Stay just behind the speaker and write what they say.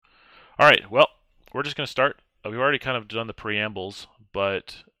All right. Well, we're just going to start. We've already kind of done the preambles,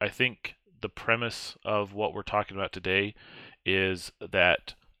 but I think the premise of what we're talking about today is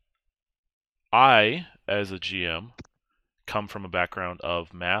that I, as a GM, come from a background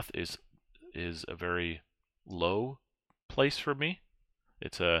of math is a very low place for me.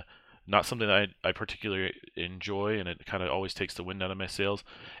 It's a not something that I particularly enjoy, and it kind of always takes the wind out of my sails.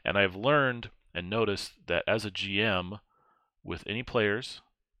 And I've learned and noticed that as a GM, with any players,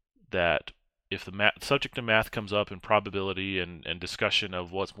 that if the subject of math comes up in probability and discussion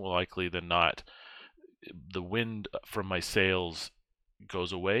of what's more likely than not, the wind from my sails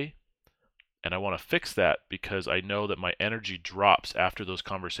goes away. And I want to fix that because I know that my energy drops after those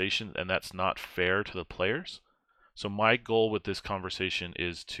conversations, and that's not fair to the players. So, my goal with this conversation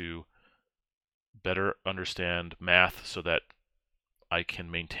is to better understand math so that I can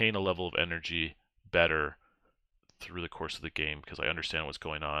maintain a level of energy better through the course of the game because I understand what's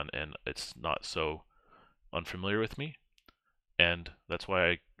going on and it's not so unfamiliar with me. And that's why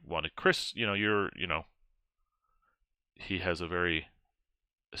I wanted Chris. He has a very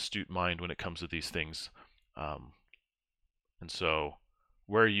astute mind when it comes to these things. Um, and so,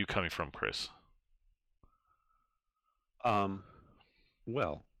 where are you coming from, Chris? Um,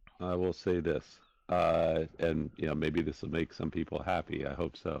 well, I will say this, and maybe this will make some people happy. I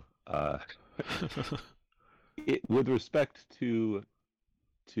hope so. With respect to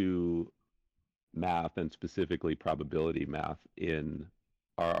math and specifically probability math in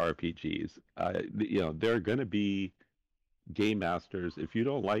our RPGs, there are going to be game masters. If you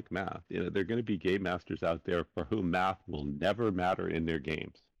don't like math, there are going to be game masters out there for whom math will never matter in their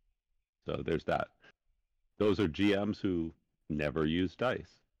games. So there's that. Those are GMs who never use dice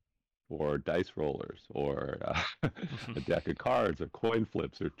or dice rollers or a deck of cards or coin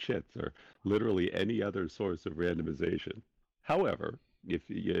flips or chits or literally any other source of randomization. However, if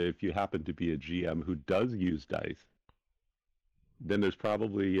you happen to be a GM who does use dice, then there's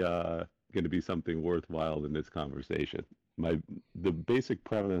probably going to be something worthwhile in this conversation. The basic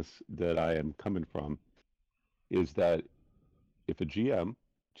premise that I am coming from is that if a GM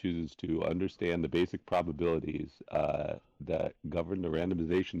chooses to understand the basic probabilities that govern the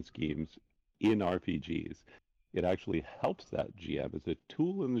randomization schemes in RPGs, it actually helps that GM as a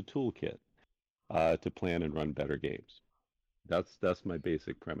tool in the toolkit to plan and run better games. That's my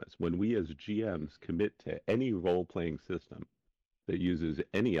basic premise. When we as GMs commit to any role-playing system that uses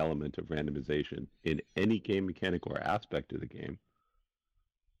any element of randomization in any game mechanic or aspect of the game,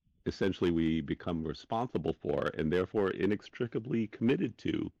 essentially we become responsible for and therefore inextricably committed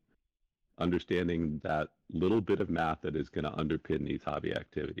to understanding that little bit of math that is going to underpin these hobby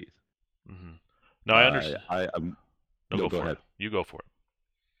activities. Mm-hmm. No, I understand. I'm No, no, go go for it. ahead. You go for it.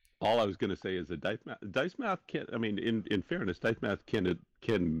 All I was going to say is that dice math can. I mean, in fairness, dice math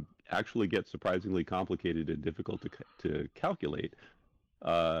can actually get surprisingly complicated and difficult to calculate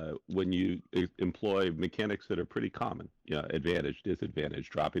when you employ mechanics that are pretty common. Advantage, disadvantage,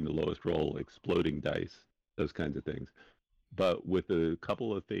 dropping the lowest roll, exploding dice, those kinds of things. But with a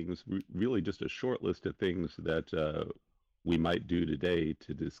couple of things, really just a short list of things that we might do today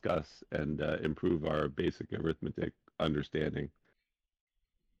to discuss and improve our basic arithmetic understanding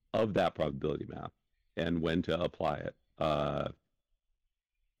of that probability map and when to apply it.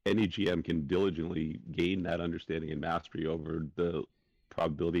 Any GM can diligently gain that understanding and mastery over the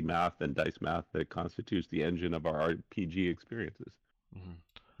probability math and dice math that constitutes the engine of our RPG experiences.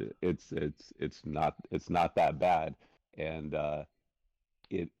 Mm-hmm. It's not that bad, and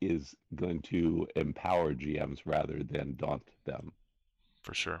it is going to empower GMs rather than daunt them.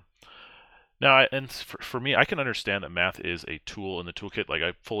 For sure. Now, for me, I can understand that math is a tool in the toolkit. Like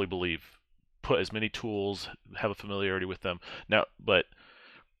I fully believe, put as many tools, have a familiarity with them. Now, but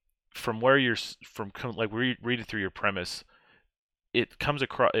from where you're like reading through your premise, it comes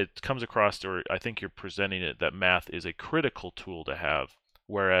across, or I think you're presenting it that math is a critical tool to have,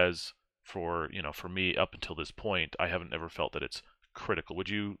 whereas for me up until this point, I haven't ever felt that it's critical. Would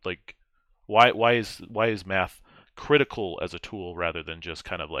you like why is math critical as a tool rather than just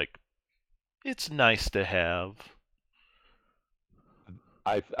kind of like it's nice to have?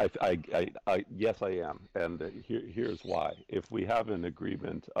 Yes, I am, and here's why. If we have an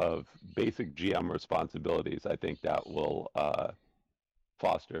agreement of basic GM responsibilities, I think that will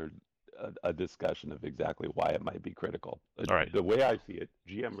foster a discussion of exactly why it might be critical. All right, The way I see it,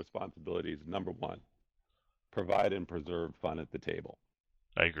 GM responsibilities, number one, provide and preserve fun at the table.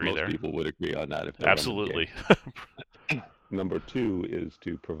 I agree Most there. people would agree on that if they're running the game. Absolutely. Number two is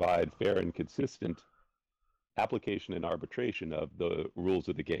to provide fair and consistent application and arbitration of the rules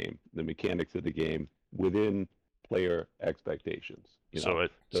of the game, the mechanics of the game within player expectations. So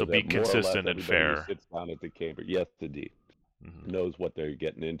So be that more or less consistent and everybody who fair. sits down at the chamber, yes, indeed, Hmm. knows what they're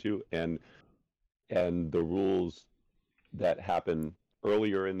getting into, and the rules that happen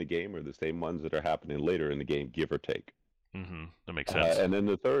earlier in the game are the same ones that are happening later in the game, give or take. That makes sense. And then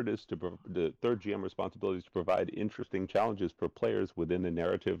the third GM responsibility is to provide interesting challenges for players within the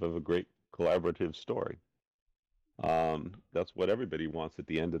narrative of a great collaborative story. That's what everybody wants at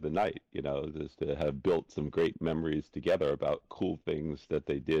the end of the night, is to have built some great memories together about cool things that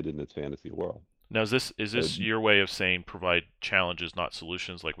they did in this fantasy world. Now, is So this your way of saying provide challenges, not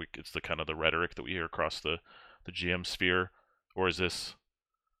solutions? Like it's the kind of the rhetoric that we hear across the GM sphere, or is this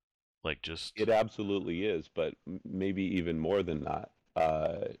like just it absolutely is, but maybe even more than that.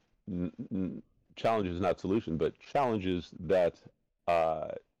 N- n- Challenges, not solution, but challenges that uh,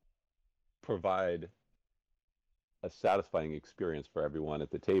 provide a satisfying experience for everyone at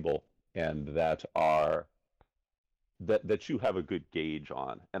the table, and that you have a good gauge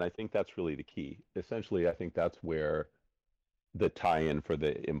on. And I think that's really the key. Essentially, I think that's where the tie-in for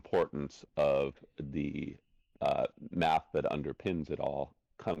the importance of the math that underpins it all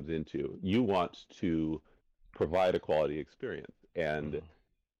comes into. You want to provide a quality experience, and mhm,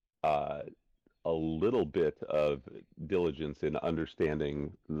 uh, a little bit of diligence in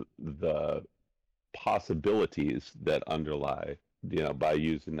understanding the possibilities that underlie,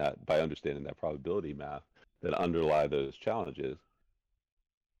 by understanding that probability math that underlie those challenges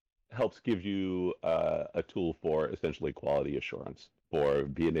helps give you a tool for essentially quality assurance, for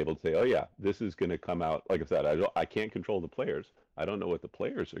being able to say, oh yeah, this is going to come out. Like I said, I can't control the players. I don't know what the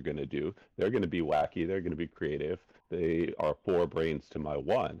players are going to do. They're going to be wacky. They're going to be creative. They are four brains to my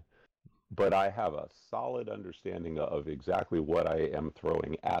one. But I have a solid understanding of exactly what I am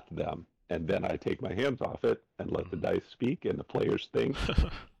throwing at them. And then I take my hands off it and let the mhm. dice speak and the players think,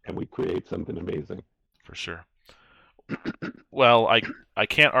 and we create something amazing. For sure. Well, I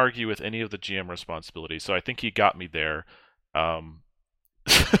can't argue with any of the GM responsibilities, so I think you got me there. Um,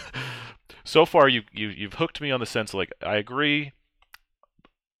 so far, you've hooked me on the sense of, like, I agree,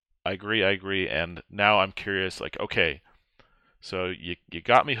 and now I'm curious. Like, okay, so you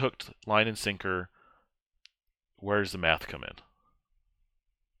got me hooked, line and sinker. Where does the math come in?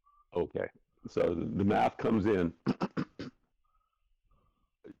 Okay. So the math comes in.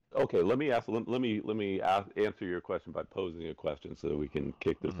 Okay, answer your question by posing a question so that we can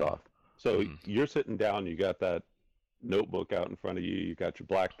kick this Hmm. off. So Hmm. you're sitting down, you got that notebook out in front of you, you got your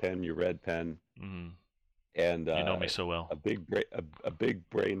black pen, your red pen, Hmm. and You know me so well. a big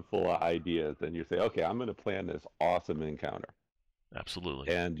brain full of ideas, and you say, okay, I'm going to plan this awesome encounter. Absolutely.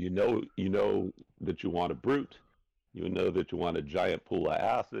 And you know that you want a brute, you know that you want a giant pool of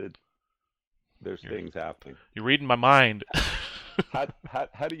acid. There's You're things happening. you're reading my mind. How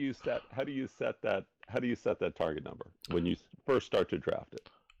do you set that target number when you first start to draft it?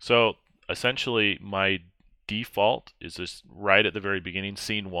 So essentially, my default is just right at the very beginning,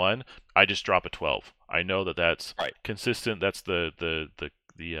 scene one. I just drop a 12. I know that that's Right. consistent. That's the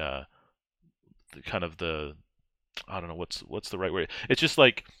kind of the I don't know what's the right way. It's just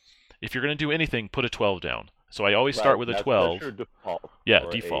like if you're gonna do anything, put a 12 down. So I always start Right. with a That's your 12. default Yeah, for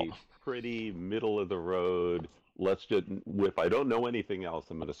default. a pretty middle of the road. Let's just, if I don't know anything else,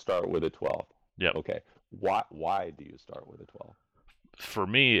 I'm going to start with a 12. Yep. Okay. Why do you start with a 12? For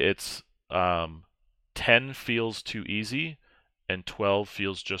me, it's 10 feels too easy, and 12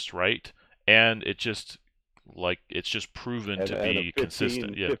 feels just right, and it's just proven to And a be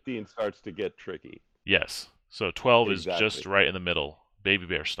consistent. Yeah. 15 starts to get tricky. Yes. So 12 is just Exactly. right in the middle, baby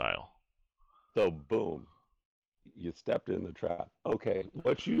bear style. So boom, you stepped in the trap. Okay,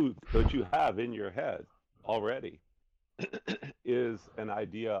 what you have in your head already is an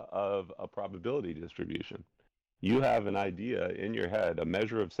idea of a probability distribution. You have an idea in your head, a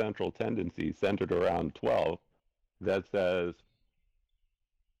measure of central tendency centered around 12 that says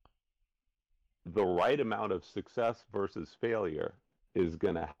the right amount of success versus failure is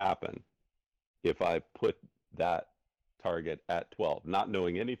going to happen if I put that target at 12, not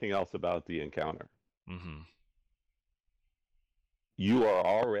knowing anything else about the encounter. Hmm. You are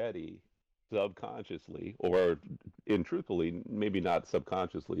already subconsciously, or in truthfully, maybe not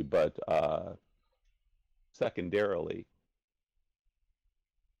subconsciously, but secondarily,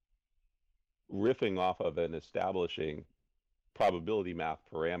 riffing off of and establishing probability math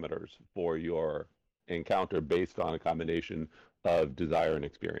parameters for your encounter based on a combination of desire and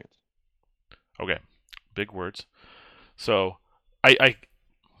experience. Okay. Big words. So I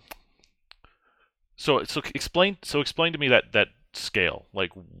explain to me that scale.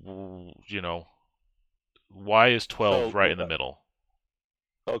 Like why is 12 So, right in the middle?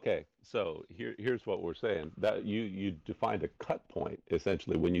 Okay, so here's what we're saying. That you defined a cut point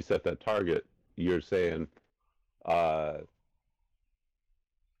essentially when you set that target. You're saying, uh,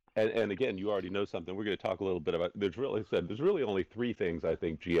 and again, you already know something. We're going to talk a little bit about. There's really only three things I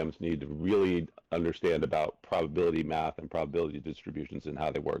think GMs need to really understand about probability math and probability distributions and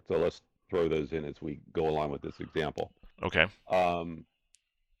how they work. So let's throw those in as we go along with this example. Okay. Um,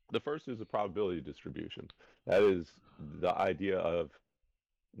 the first is a probability distribution. That is the idea of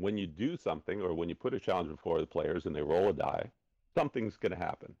when you do something or when you put a challenge before the players and they roll a die, something's going to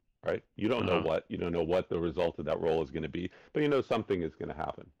happen, right? Uh-huh. You don't know what the result of that roll is going to be, but you know something is going to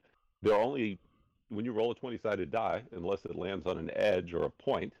happen. There are only when you roll a 20-sided die, unless it lands on an edge or a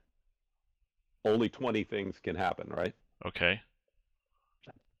point, only 20 things can happen, right? Okay.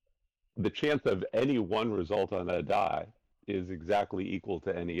 The chance of any one result on a die is exactly equal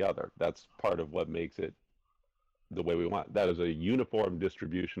to any other. That's part of what makes it the way we want. That is a uniform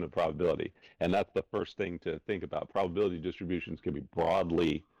distribution of probability. And that's the first thing to think about. Probability distributions can be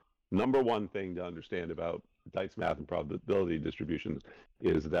broadly, number one thing to understand about dice math and probability distributions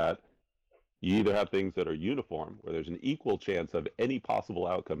is that you either have things that are uniform, where there's an equal chance of any possible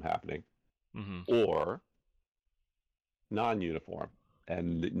outcome happening, Mm-hmm. or non-uniform.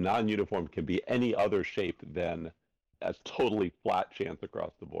 And non-uniform can be any other shape than a totally flat chance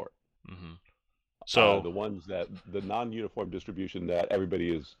across the board. Mm-hmm. So, The non-uniform distribution that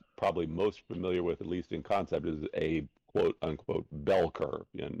everybody is probably most familiar with, at least in concept, is a quote unquote bell curve,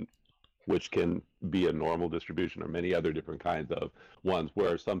 which can be a normal distribution or many other different kinds of ones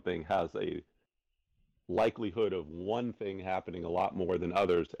where something has a likelihood of one thing happening a lot more than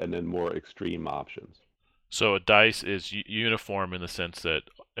others and then more extreme options. so a dice is uniform in the sense that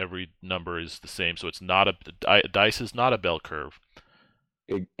every number is the same. So it's not dice is not a bell curve.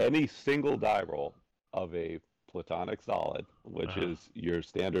 Any single die roll of a platonic solid, which Uh-huh. is your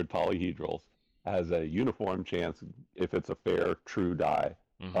standard polyhedrals, has a uniform chance, if it's a fair, true die,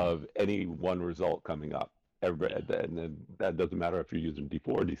 Mm-hmm. of any one result coming up. And then that doesn't matter if you're using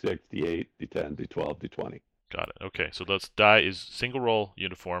D4, D6, D8, D10, D12, D20. Got it. Okay. So let's die is single roll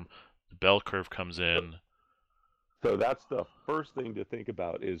uniform. The bell curve comes So, in. so that's the first thing to think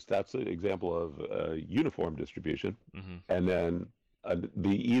about is that's an example of a uniform distribution. Mm-hmm. And then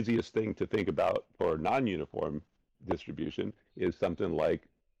the easiest thing to think about for non-uniform distribution is something like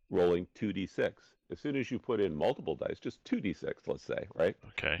rolling 2d6. As soon as you put in multiple dice, just 2d6, let's say, right?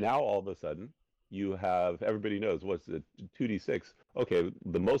 Okay. Now all of a sudden you have everybody knows what's the 2d6. Okay,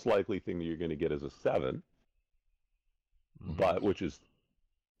 the most likely thing that you're going to get is a 7, Mm-hmm. but which is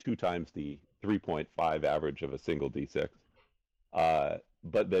 2 times the 3.5 average of a single d6.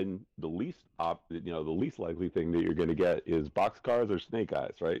 But then the least likely thing that you're going to get is boxcars or snake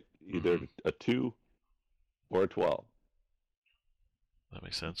eyes, right? Either Mm-hmm. a 2 or a 12. That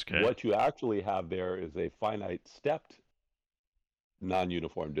makes sense. Okay. What you actually have there is a finite stepped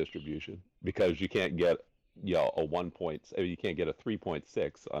non-uniform distribution because you can't get a 1 point, you can't get a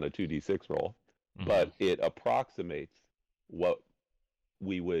 3.6 on a 2d6 roll, Mm-hmm. but it approximates what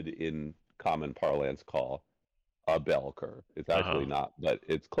we would in common parlance call a bell curve. It's Uh-huh. actually not, but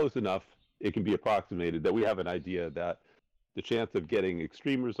it's close enough. It can be approximated that we have an idea that the chance of getting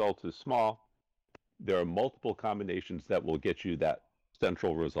extreme results is small. There are multiple combinations that will get you that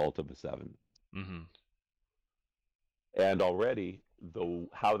central result of a 7. Mm-hmm. And already, though,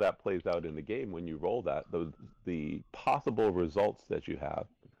 how that plays out in the game when you roll that, the possible results that you have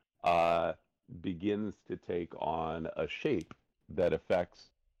uh, begins to take on a shape that affects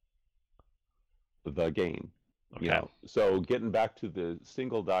the game. Okay. So getting back to the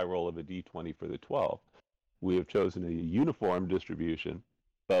single die roll of a d20 for the 12, we have chosen a uniform distribution,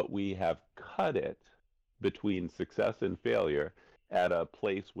 but we have cut it between success and failure at a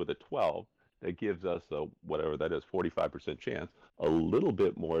place with a 12 that gives us a whatever that is 45% chance, a little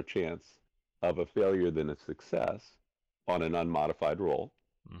bit more chance of a failure than a success on an unmodified roll,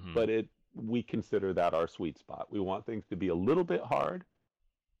 Mm-hmm. but it we consider that our sweet spot. We want things to be a little bit hard,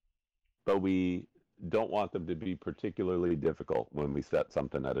 but we don't want them to be particularly difficult when we set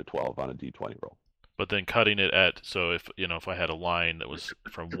something at a 12 on a d20 roll. But then cutting it at, so if I had a line that was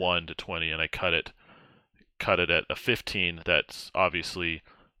from 1 to 20 and I cut it at a 15, that's obviously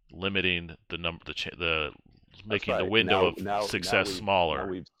limiting the number the That's making the right. window Now, of now, now success we've now smaller.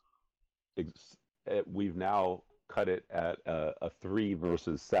 we've we've now cut it at a 3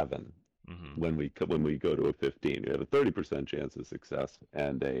 versus 7 Mm-hmm. when we go to a 15. You have a 30% chance of success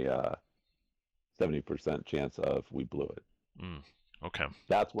and a 70% chance of we blew it. Mm. Okay.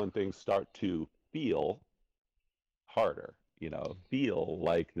 That's when things start to feel harder. Feel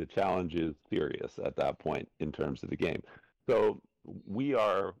like the challenge is serious at that point in terms of the game. So we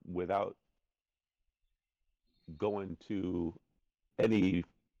are, without going to any,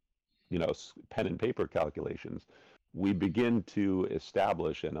 pen and paper calculations, we begin to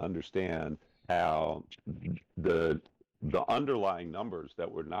establish and understand how the the underlying numbers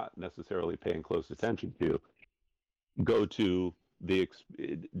that we're not necessarily paying close attention to go to the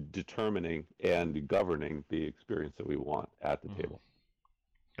determining and governing the experience that we want at the Mhm. table.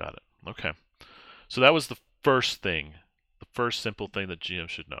 Got it. Okay. So that was the first thing, the first simple thing that GM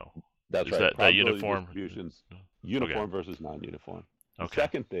should know That's is right. that Probability uniform. distributions, Okay. uniform versus non-uniform. The Okay.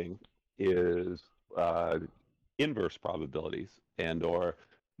 second thing is inverse probabilities and or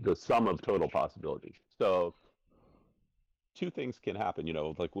the sum of total possibilities. So two things can happen.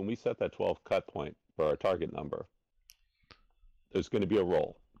 Like when we set that 12 cut point for our target number, there's going to be a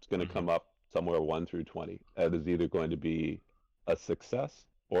roll. It's going to Mhm. come up somewhere 1 through 20. That is either going to be a success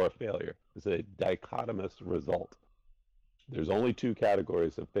or a failure. It's a dichotomous result. There's only two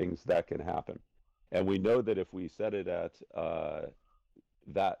categories of things that can happen. And we know that if we set it at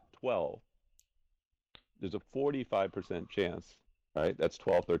that 12, there's a 45% chance, right? That's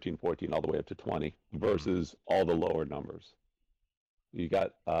 12, 13, 14, all the way up to 20 Mhm. versus all the lower numbers. You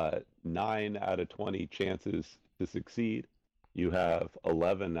got 9 out of 20 chances to succeed. You have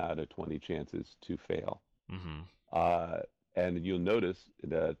 11 out of 20 chances to fail. Mhm. Uh, and you'll notice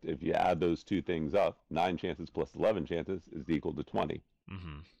that if you add those two things up, 9 chances plus 11 chances is equal to 20.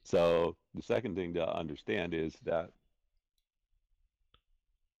 Mhm. So the second thing to understand is that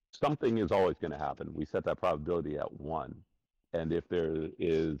something is always going to happen. We set that probability at 1. And if there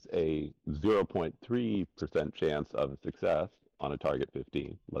is a 0.3% chance of success on a target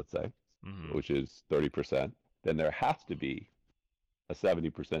 15, let's say, Mhm. which is 30%, then there has to be a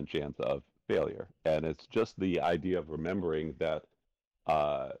 70% chance of failure. And it's just the idea of remembering that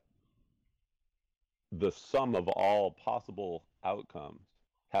uh, the sum of all possible outcomes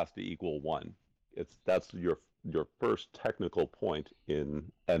has to equal 1. That's your first technical point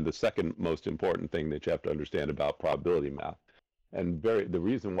in, and the second most important thing that you have to understand about probability math. And the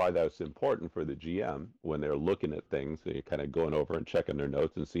reason why that's important for the GM when they're looking at things, they're kind of going over and checking their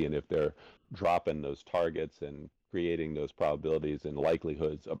notes and seeing if they're dropping those targets and creating those probabilities and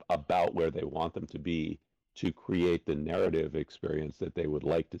likelihoods about where they want them to be to create the narrative experience that they would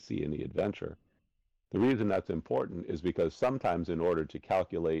like to see in the adventure. The reason that's important is because sometimes, in order to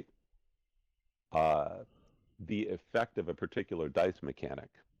calculate uh, the effect of a particular dice mechanic,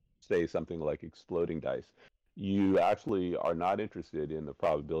 say something like exploding dice, you actually are not interested in the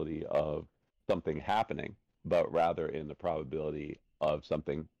probability of something happening, but rather in the probability of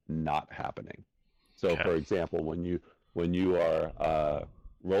something not happening. So, Okay. for example, when you are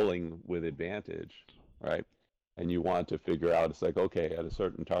rolling with advantage, right, and you want to figure out, it's like, okay, at a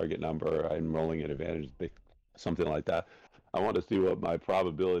certain target number, I'm rolling at advantage, something like that. I want to see what my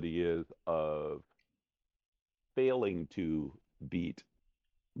probability is of failing to beat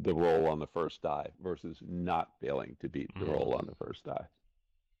the roll on the first die versus not failing to beat the Mhm. roll on the first die.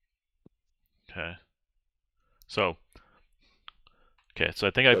 Okay. So, okay. So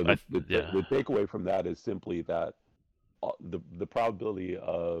I think So I yeah. the takeaway from that is simply that the probability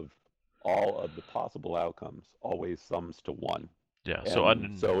of all of the possible outcomes always sums to 1. Yeah. So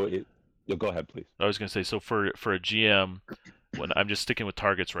And so you'll go ahead, please. I was going to say, so for a GM, when I'm just sticking with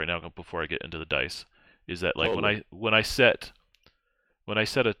targets right now before I get into the dice, is that like when Totally. I set I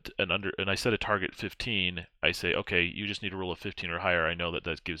set a target 15, I say, okay, you just need to roll a 15 or higher. I know that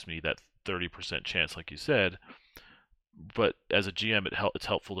that gives me that 30% chance, like you said. But as a GM, it's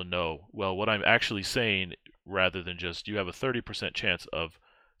helpful to know, well, what I'm actually saying, rather than just you have a 30% chance of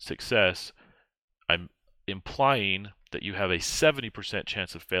success, I'm implying that you have a 70%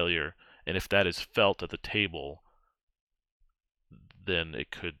 chance of failure, and if that is felt at the table, then it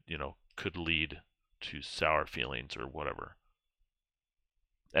could lead to sour feelings or whatever.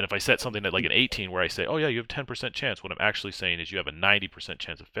 And if I set something at like an 18 where I say, "Oh yeah, you have 10% chance," what I'm actually saying is you have a 90%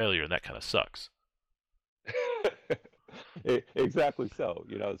 chance of failure, and that kind of sucks. Exactly so.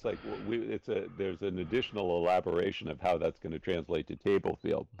 It's like there's an additional elaboration of how that's going to translate to table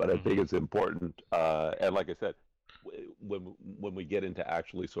field, but I think Mhm. it's important. And like I said, when we get into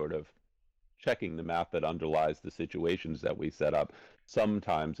actually sort of checking the math that underlies the situations that we set up,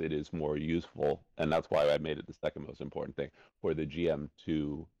 sometimes it is more useful, and that's why I made it the second most important thing for the GM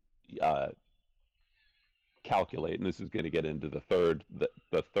to uh, calculate. And this is going to get into the third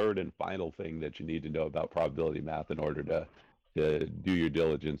and final thing that you need to know about probability math in order to do your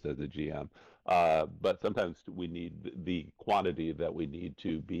diligence as a GM. But sometimes we need the quantity that we need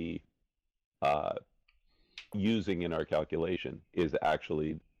to be uh, using in our calculation is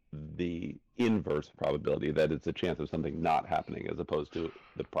actually the inverse probability, that it's a chance of something not happening as opposed to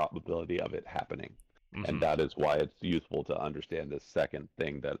the probability of it happening. And Hmm. that is why it's useful to understand this second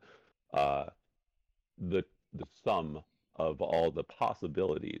thing, that uh, the sum of all the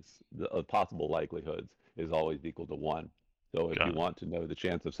possibilities, of possible likelihoods, is always equal to one. So if you Got it. want to know the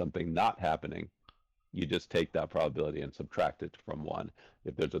chance of something not happening, you just take that probability and subtract it from one.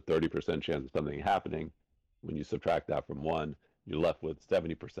 If there's a 30% chance of something happening, when you subtract that from one, you're left with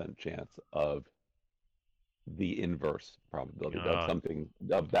 70% chance of the inverse probability of Uh, something,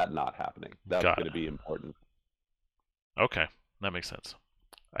 of that not happening. That's got going it. to be important. Okay, that makes sense.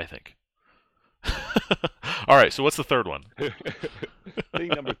 I think. All right. So what's the third one?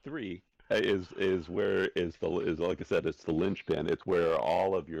 Thing number three is where is like I said, it's the linchpin. It's where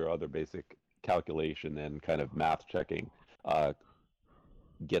all of your other basic calculation and kind of math checking uh,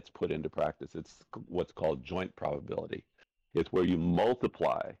 gets put into practice. It's what's called joint probability. It's where you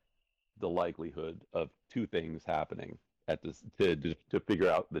multiply the likelihood of two things happening at this to figure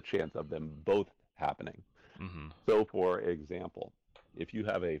out the chance of them both happening. Hmm. So, for example, if you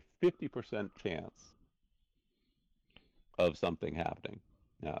have a 50% chance of something happening,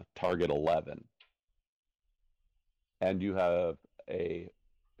 target 11, and you have a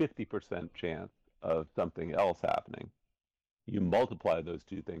 50% chance of something else happening, you multiply those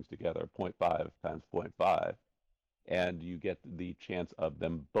two things together, zero point 0.5 times zero point 0.5, and you get the chance of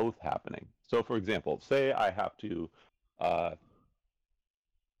them both happening. So, for example, say I have to uh,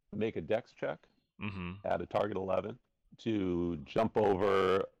 make a dex check Hmm. at a target 11 to jump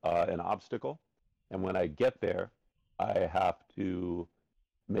over an obstacle. And when I get there, I have to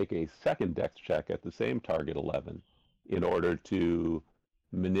make a second dex check at the same target 11 in order to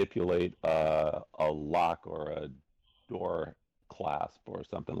manipulate a lock or a door clasp or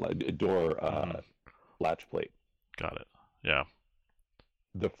something, like a door Hmm. latch plate. Got it. Yeah.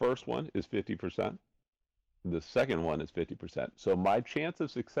 The first one is 50%. The second one is 50%. So my chance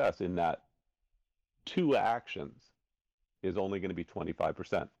of success in that two actions is only going to be 25%,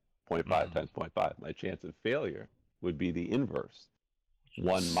 zero point 0.5 Hmm. times zero point 0.5. My chance of failure would be the inverse,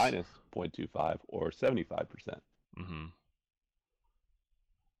 1 minus 0.25, or 75%. Hmm.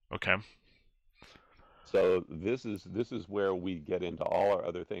 Okay. So this is where we get into all our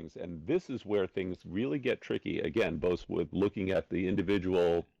other things, and this is where things really get tricky. Again, both with looking at the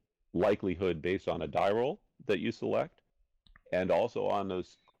individual likelihood based on a die roll that you select, and also on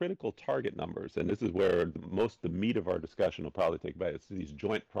those critical target numbers. And this is where the meat of our discussion will probably take place. It's these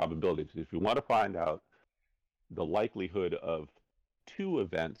joint probabilities. If you want to find out the likelihood of two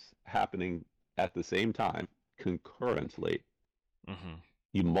events happening at the same time concurrently, Hmm.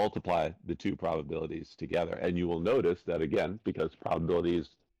 you multiply the two probabilities together. And you will notice that, again, because probability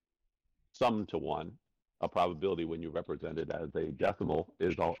is summed to one, a probability when you represent it as a decimal,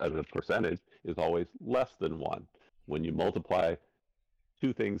 as a percentage, is always less than one. When you multiply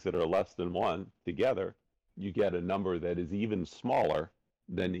two things that are less than one together, you get a number that is even smaller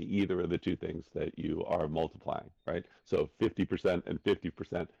than either of the two things that you are multiplying, right? So 50% and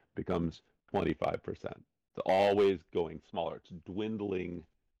 50% becomes 25%. It's always going smaller. It's dwindling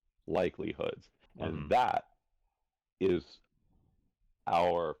likelihoods. And Hmm. that is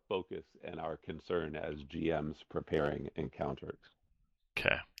our focus and our concern as GMs preparing encounters.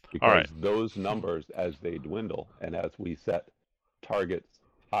 Okay. All right. Because those numbers, as they dwindle and as we set targets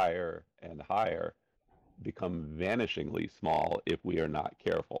higher and higher, become vanishingly small if we are not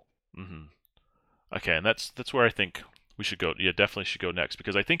careful. Hmm. Okay, and that's where I think we should go. Yeah, definitely should go next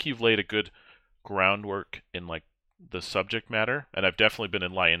because I think you've laid a good groundwork in like the subject matter, and I've definitely been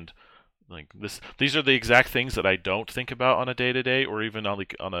enlightened. Like this, these are the exact things that I don't think about on a day to day or even on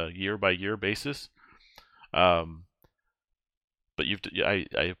like on a year by year basis. Um, but yeah,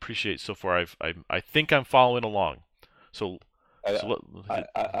 I appreciate so far. I think I'm following along. So I, so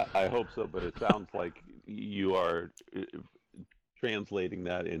I hope so, but it sounds like you are translating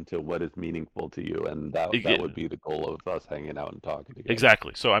that into what is meaningful to you, and that it, would be the goal of us hanging out and talking together.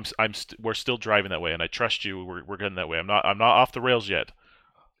 exactly. So we're still driving that way, and I trust you. We're getting that way. I'm not off the rails yet.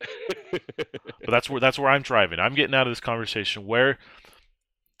 But that's where I'm driving. I'm getting out of this conversation. Where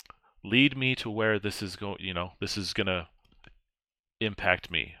lead me to where this is going. This is gonna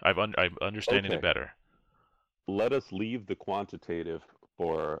impact me. I'm understanding it Okay, better. let us leave the quantitative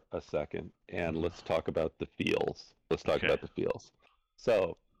for a second and Hmm. let's talk about the feels. Let's talk Okay. about the feels.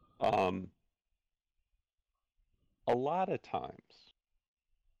 So, um, a lot of times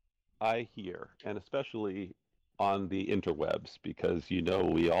I hear, and especially on the interwebs, because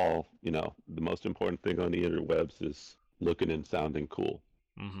we all, the most important thing on the interwebs is looking and sounding cool.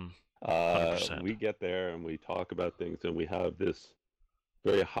 Hmm. 100%. We get there and we talk about things and we have this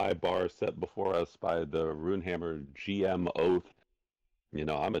very high bar set before us by the Runehammer GM oath.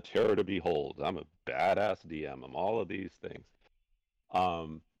 I'm a terror to behold. I'm a badass DM. I'm all of these things.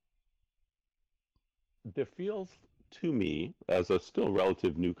 Um, there feels to me, as a still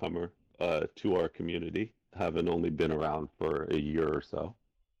relative newcomer to our community, having only been around for a year or so,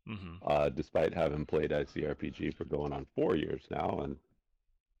 Hmm. despite having played ICRPG for going on 4 years now, and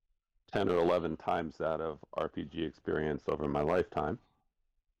 10 or 11 times that of RPG experience over my lifetime.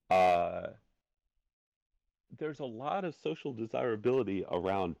 Uh, there's a lot of social desirability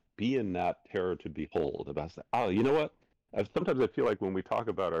around being that terror to behold. About saying, oh, you know what? Sometimes I feel like when we talk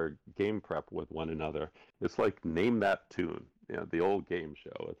about our game prep with one another, it's like name that tune. The old game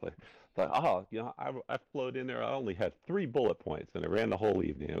show. It's like, oh, I flowed in there. I only had 3 bullet points, and I ran the whole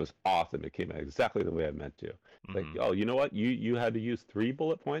evening. It was awesome. It came out exactly the way I meant to. It's like, Hmm. oh, you know what? You had to use 3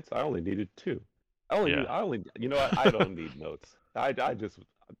 bullet points. I only needed two. I only need. Yeah. I only. You know what? I don't need notes. I just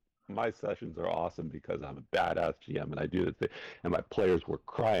my sessions are awesome because I'm a badass GM and I do the thing. And my players were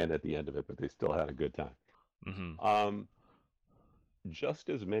crying at the end of it, but they still had a good time. Hmm. Um, just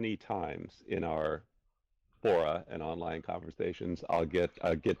as many times in our fora and online conversations, I get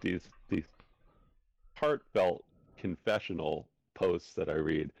these heartfelt confessional posts that I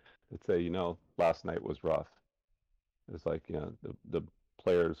read that say, last night was rough. It's like, the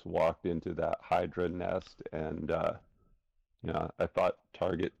players walked into that Hydra nest, and I thought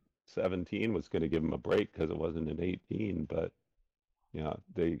target 17 was going to give them a break because it wasn't an 18, but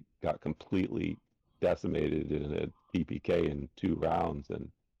they got completely decimated in a PPK in 2 rounds, and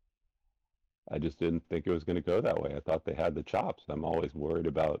I just didn't think it was going to go that way. I thought they had the chops. I'm always worried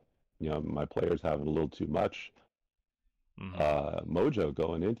about my players having a little too much Hmm. mojo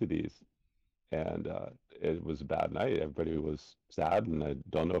going into these, and it was a bad night. Everybody was sad, and I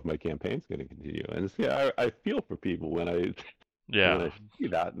don't know if my campaign's going to continue. And I feel for people when I when Yeah. I see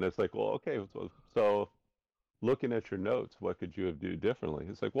that, and it's like, well, okay, so looking at your notes, what could you have do differently?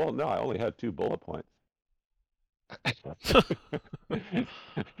 It's like, well, no, I only had 2 bullet points.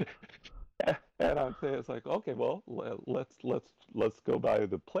 And I'm saying it's like, okay, well, let's go by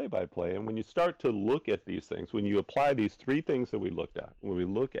the play by play. And when you start to look at these things, when you apply these 3 things that we looked at, when we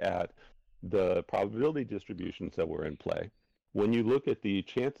look at the probability distributions that were in play, when you look at the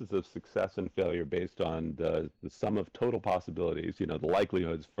chances of success and failure based on the sum of total possibilities, the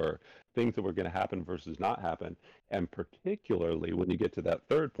likelihoods for things that were going to happen versus not happen, and particularly when you get to that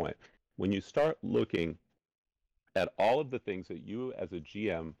third point, when you start looking at all of the things that you as a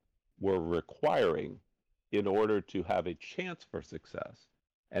GM were requiring in order to have a chance for success.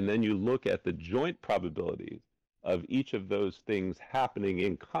 And then you look at the joint probabilities of each of those things happening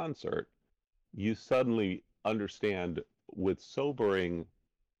in concert, you suddenly understand with sobering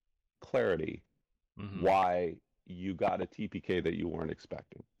clarity Hmm. why you got a TPK that you weren't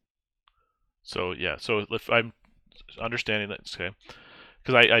expecting. So yeah. So if I'm understanding that, okay,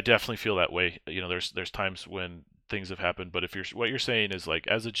 because I definitely feel that way. There's times when things have happened, but if you're what you're saying is like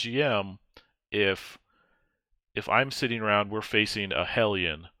as a GM, if I'm sitting around, we're facing a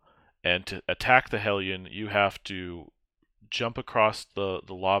Hellion, and to attack the Hellion, you have to jump across the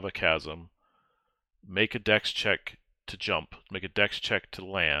lava chasm, make a dex check to jump, make a dex check to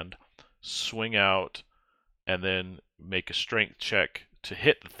land, swing out, and then make a strength check to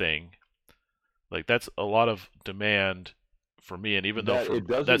hit the thing. Like that's a lot of demand for me, and even though That from it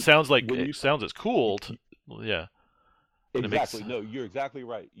that doesn't, sounds like when it you sounds as cool, well, yeah, it makes exactly. No, you're exactly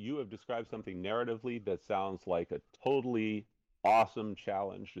right. You have described something narratively that sounds like a totally awesome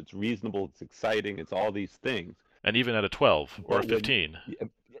challenge. It's reasonable, it's exciting, it's all these things. and even at a 12 or a But when 15. yeah,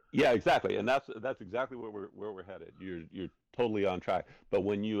 yeah, exactly. And that's exactly where we're headed. You're totally on track. But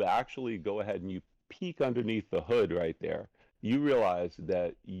when you actually go ahead and you peek underneath the hood right there, you realize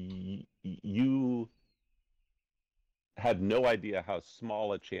that you had no idea how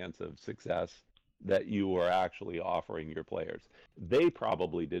small a chance of success that you were actually offering your players. They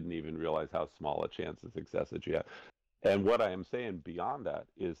probably didn't even realize how small a chance of success that you have. And what I am saying beyond that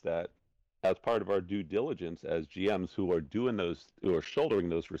is that as part of our due diligence as GMs who are doing those, who are shouldering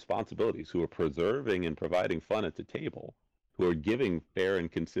those responsibilities, who are preserving and providing fun at the table, who are giving fair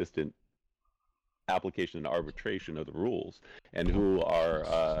and consistent application and arbitration of the rules, and who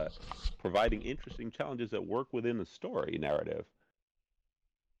are providing interesting challenges that work within the story narrative,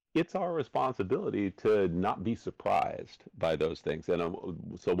 it's our responsibility to not be surprised by those things. And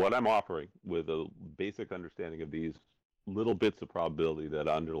so, what I'm offering with a basic understanding of these little bits of probability that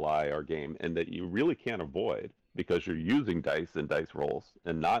underlie our game and that you really can't avoid because you're using dice and dice rolls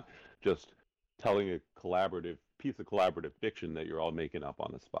and not just telling a collaborative piece of collaborative fiction that you're all making up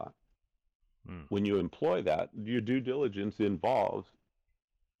on the spot. Mm. When you employ that, your due diligence involves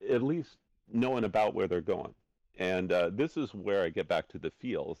at least knowing about where they're going. And this is where I get back to the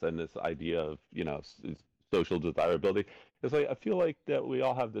feels and this idea of, social desirability. It's like I feel like that we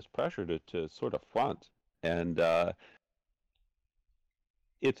all have this pressure to sort of front, and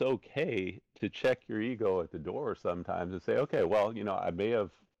it's okay to check your ego at the door sometimes and say, okay, well, I may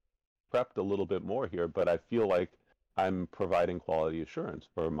have prepped a little bit more here, but I feel like I'm providing quality assurance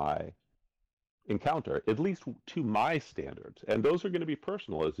for my encounter, at least to my standards. And those are going to be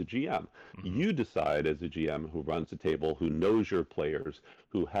personal as a GM. Hmm. You decide as a GM who runs a table, who knows your players,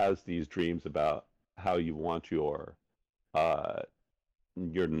 who has these dreams about how you want uh,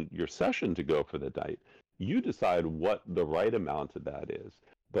 your session to go for the night. You decide what the right amount of that is.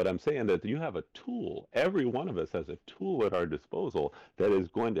 But I'm saying that you have a tool. Every one of us has a tool at our disposal that is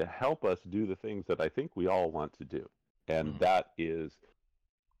going to help us do the things that I think we all want to do. And Hmm. that is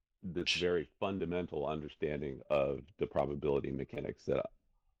this very fundamental understanding of the probability mechanics that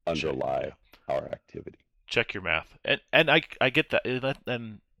underlie Yeah. our activity. Check your math, and I get that.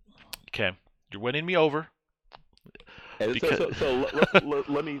 And okay, you're winning me over And so, because so, so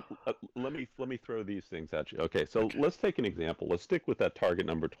let me throw these things at you. Okay, so okay, let's take an example. Let's stick with that target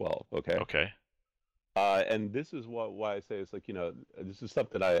number 12. Okay, okay, and this is why I say it's like this is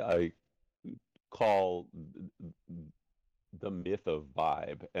something I call the myth of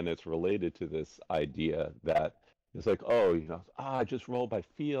vibe, and it's related to this idea that it's like, oh, I just roll by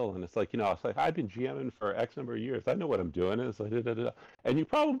feel, and it's like, it's like I've been GMing for X number of years. I know what I'm doing. And it's like, da, da, da. And you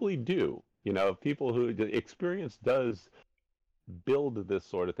probably do. People who the experience does build this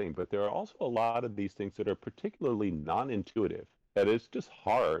sort of thing, but there are also a lot of these things that are particularly non-intuitive. That it's just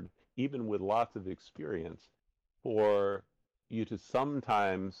hard, even with lots of experience, for you to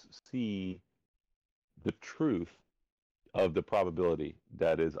sometimes see the truth of the probability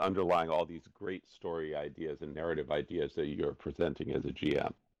that is underlying all these great story ideas and narrative ideas that you're presenting as a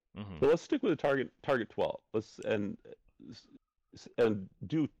GM. hmm So let's stick with the target 12. Let's and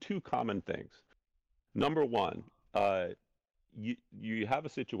do two common things. Number one, you have a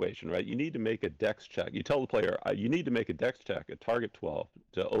situation, right? You need to make a dex check. You tell the player you need to make a dex check at target 12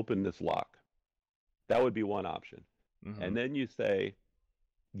 to open this lock. That would be one option. hmm And then you say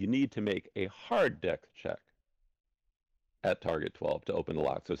you need to make a hard dex check at target 12 to open the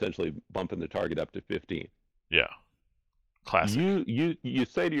lock. So essentially bumping the target up to 15. yeah, classic. You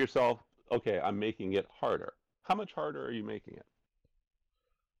say to yourself, okay, I'm making it harder. How much harder are you making it?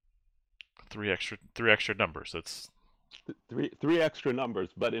 Three extra numbers. That's Three extra numbers,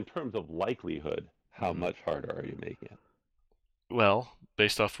 but in terms of likelihood, how hmm much harder are you making it? well,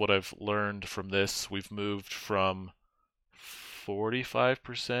 based off what I've learned from this, we've moved from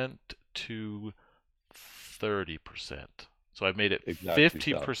 45% to 30%. So I've made it Exactly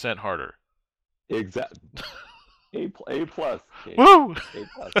so. 50% harder. Exact A plus, James. Woo! A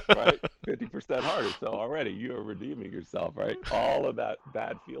plus, right? 50% harder. So already you are redeeming yourself, right? All of that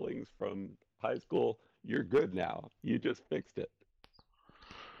bad feelings from high school, you're good now. You just fixed it.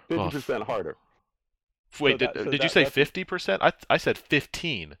 Oh, 50% harder. wait, So did, that so did you that say that's 50%? I said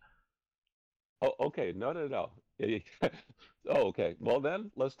 15. oh, okay. No, no, no. Oh, okay. Well,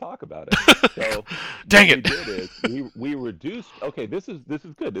 then let's talk about it. So Dang what we it! did is we reduced. Okay, this is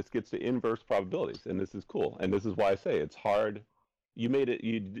good. This gets to inverse probabilities, and this is cool. And this is why I say it's hard. You made it.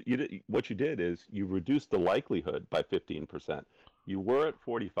 You did what you did is you reduced the likelihood by 15%. You were at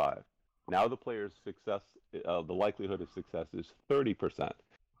 45. Now the player's success, the likelihood of success is 30%.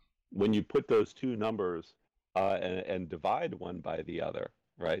 When you put those two numbers and divide one by the other,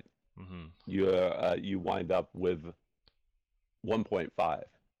 right? hmm You wind up with 1.5.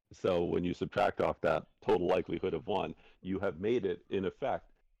 So when you subtract off that total likelihood of one, you have made it in effect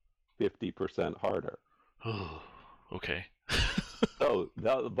 50% harder. okay. So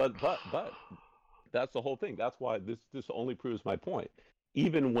but that's the whole thing. That's why this only proves my point.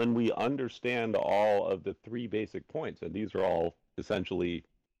 Even when we understand all of the three basic points, and these are all essentially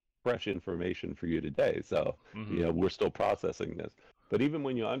fresh information for you today. So, hmm we're still processing this. But even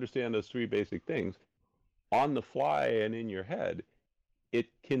when you understand those three basic things on the fly and in your head, it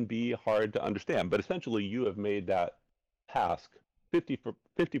can be hard to understand. But essentially, you have made that task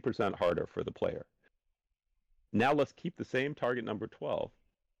 50% harder for the player. Now let's keep the same target number 12.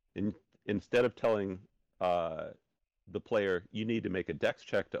 And instead of telling uh, the player, you need to make a dex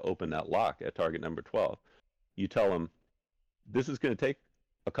check to open that lock at target number 12, you tell them, this is going to take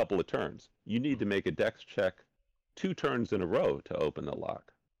a couple of turns. You need to make a dex check 2 turns in a row to open the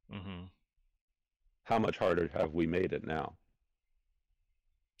lock. hmm How much harder have we made it now?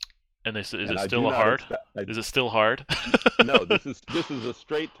 And is And it I do still a not hard? expect. Is it still hard? No, this is a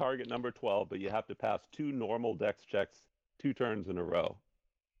straight target number 12, but you have to pass two normal dex checks 2 turns in a row.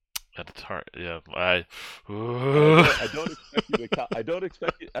 At the tar yeah, And ooh. I don't expect you to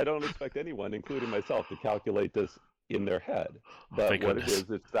I don't expect anyone, including myself, to calculate this in their head. Oh, But thank what it goodness.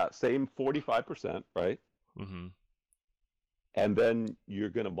 is, it's that same 45%, right? Hmm. And then you're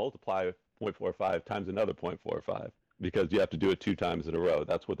going to multiply 0.45 times another 0.45 because you have to do it two times in a row.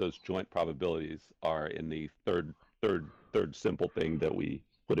 That's what those joint probabilities are in the third simple thing that we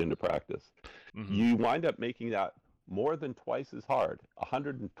put into practice. Hmm. You wind up making that more than twice as hard,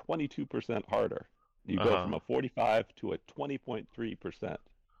 122% harder. You go Uh-huh. from a 45 to a 20.3%.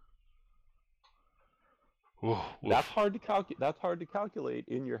 Ooh, That's oof. hard to calculate. That's hard to calculate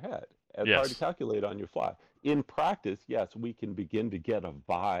in your head. It's hard to Yes. calculate on your fly. In practice, yes, we can begin to get a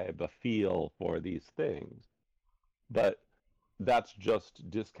vibe, a feel for these things, but that's just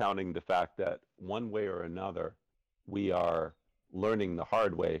discounting the fact that one way or another, we are learning the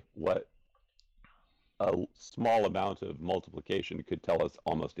hard way what a small amount of multiplication could tell us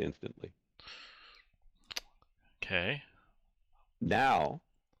almost instantly. Okay. Now,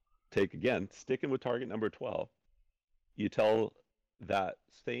 take again, sticking with target number 12, you tell that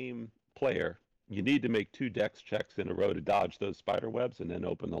same player you need to make two dex checks in a row to dodge those spider webs and then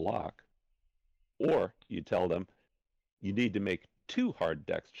open the lock. Or you tell them you need to make two hard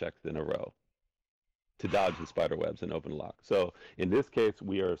dex checks in a row to dodge the spider webs and open the lock. So in this case,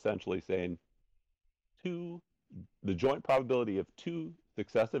 we are essentially saying two, the joint probability of two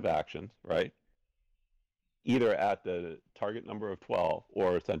successive actions, right? Either at the target number of 12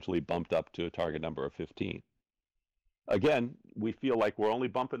 or essentially bumped up to a target number of 15. Again, we feel like we're only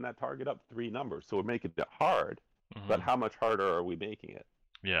bumping that target up three numbers, so we're making it hard, but Hmm. how much harder are we making it?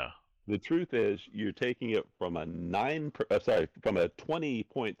 Yeah. The truth is, you're taking it from from a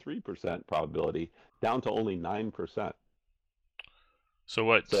 20.3% probability down to only 9%. So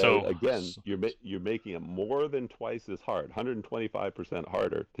what? So again, you're making it more than twice as hard, 125%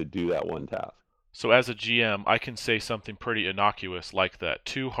 harder to do that one task. So as a GM, I can say something pretty innocuous like that.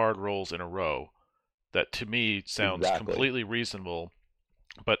 Two hard rolls in a row. That to me sounds Exactly. completely reasonable,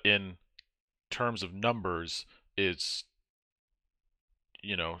 but in terms of numbers, is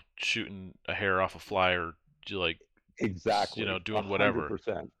shooting a hair off a fly or like Exactly. A doing hundred whatever.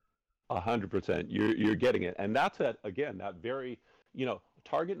 percent. 100%. You're getting it, and that's at again that very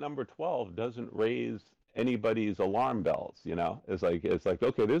target number 12 doesn't raise anybody's alarm bells. It's like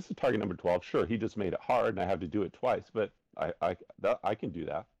okay, this is target number 12. Sure, he just made it hard, and I have to do it twice, but I can do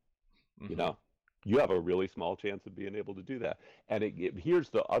that. You Hmm. know, you have a really small chance of being able to do that. And here's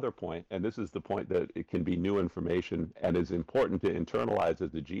the other point, and this is the point that it can be new information and is important to internalize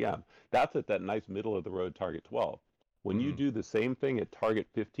as a GM. That's at that nice middle of the road target 12. When you Hmm. do the same thing at target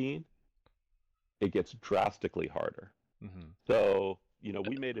 15, it gets drastically harder. Hmm. So,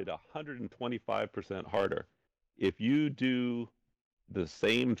 we made it 125% harder. If you do the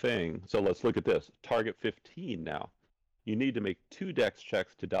same thing, so let's look at this target 15 now. You need to make two dex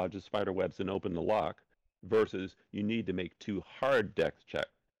checks to dodge the spider webs and open the lock, versus you need to make two hard dex checks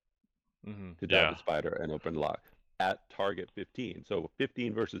Hmm. to dodge Yeah. the spider and open the lock at target 15. So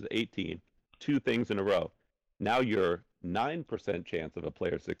 15 versus 18, two things in a row. Now your 9% chance of a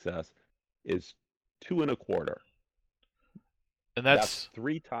player's success is two and a quarter. And That's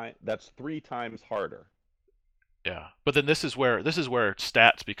that's three times harder. yeah. But then this is where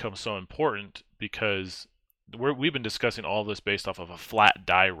stats become so important because we've been discussing all this based off of a flat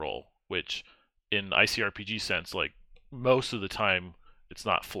die roll, which in ICRPG sense, like most of the time, it's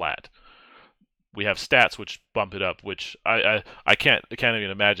not flat. We have stats which bump it up, which I can't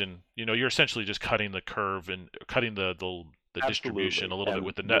even imagine. You're essentially just cutting the curve and cutting the distribution Absolutely. a little bit And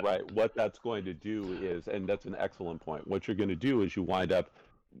with the you're net. right. What that's going to do is, and that's an excellent point, what you're going to do is you wind up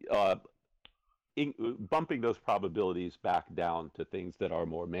uh, bumping those probabilities back down to things that are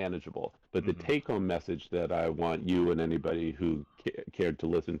more manageable. But the Hmm. take home message that I want you and anybody who cared to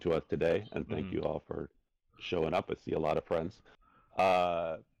listen to us today, and thank Hmm. you all for showing up, I see a lot of friends.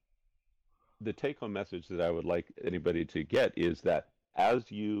 Uh, the take home message that I would like anybody to get is that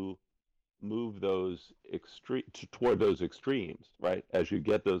as you move those extreme toward those extremes, right? As you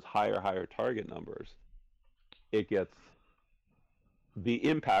get those higher target numbers, it gets the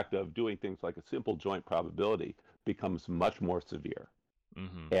impact of doing things like a simple joint probability becomes much more severe.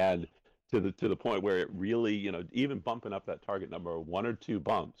 Hmm. And to the point where it really, even bumping up that target number one or two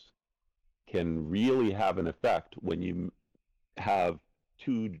bumps can really have an effect when you have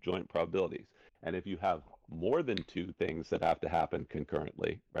two joint probabilities. And if you have more than two things that have to happen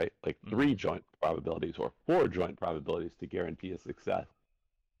concurrently, right? Like three Hmm. joint probabilities or four joint probabilities to guarantee a success,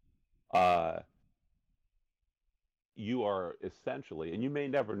 uh, you are essentially, and you may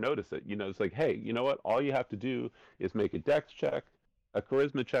never notice it, it's like, hey, you know what? All you have to do is make a dex check, a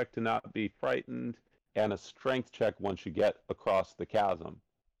charisma check to not be frightened, and a strength check once you get across the chasm.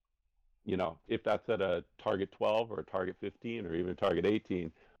 If that's at a target 12 or a target 15 or even a target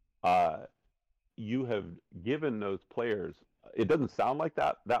 18, uh, you have given those players. It doesn't sound like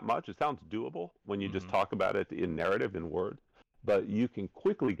that much. It sounds doable when you just Mm-hmm. talk about it in narrative in words, but you can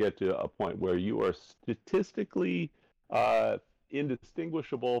quickly get to a point where you are statistically uh,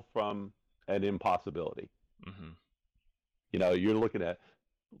 indistinguishable from an impossibility. Mm-hmm. You're looking at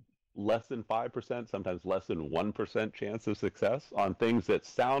less than 5%, sometimes less than 1% chance of success on things that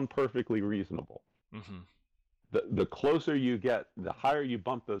sound perfectly reasonable. Mm-hmm. The closer you get, the higher you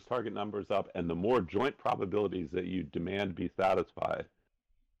bump those target numbers up, and the more joint probabilities that you demand be satisfied,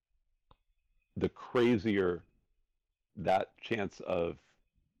 the crazier that chance of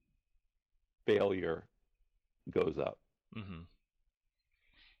failure goes up. Mm-hmm.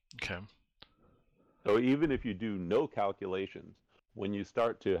 Okay. So even if you do no calculations, when you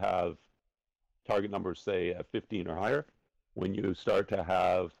start to have target numbers, say at 15 or higher, when you start to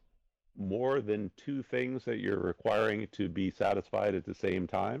have more than two things that you're requiring to be satisfied at the same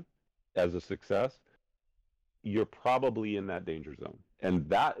time as a success, you're probably in that danger zone. And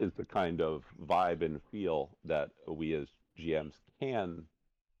that is the kind of vibe and feel that we as GMs can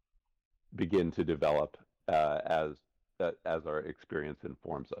begin to develop as our experience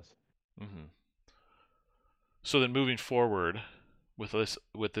informs us. Mm-hmm. So then, moving forward, with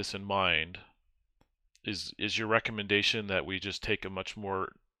this in mind, is your recommendation that we just take a much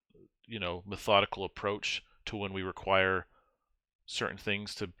more, methodical approach to when we require certain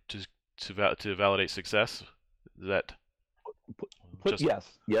things to validate success? Is that just?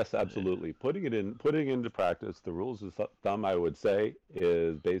 Yes, absolutely. Putting into practice the rules of thumb, I would say,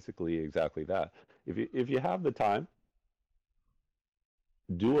 is basically exactly that. If you have the time,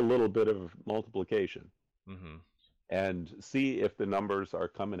 do a little bit of multiplication Mm-hmm. and see if the numbers are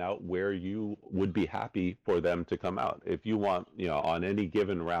coming out where you would be happy for them to come out. If you want, on any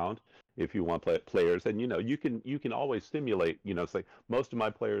given round, if you want players, and you can always simulate. It's like most of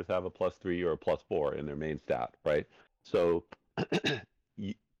my players have a +3 or a +4 in their main stat, right? So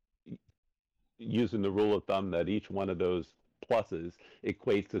using the rule of thumb that each one of those pluses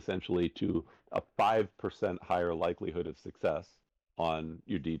equates essentially to a 5% higher likelihood of success on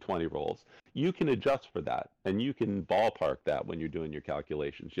your D20 rolls. You can adjust for that and you can ballpark that when you're doing your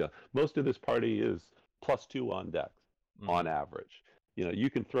calculations. Yeah, most of this party is +2 on dex Mm-hmm. on average. You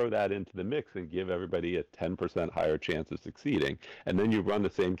can throw that into the mix and give everybody a 10% higher chance of succeeding. And then you run the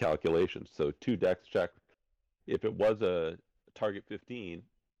same calculations. So 2 dex checks, if it was a target 15,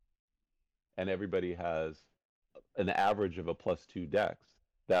 and everybody has an average of a +2 dex,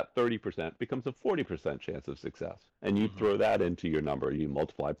 that 30% becomes a 40% chance of success. And you Mm-hmm. throw that into your number. You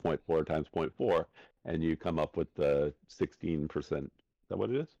multiply 0.4 times 0.4, and you come up with the 16%. Is that what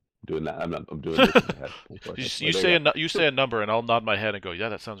it is? I'm doing that. I'm doing this in my head. 0.4 you times 4. you There you say go. you say a number, and I'll nod my head and go, yeah,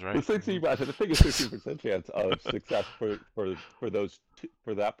 that sounds The right. 16, I think it's Mm-hmm. 16% chance of success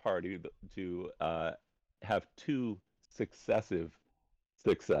for that party to have two successive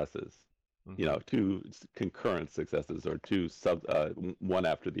successes, Mm-hmm. two concurrent successes or one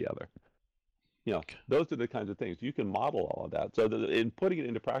after the other. Those are the kinds of things you can model all of that. So in putting it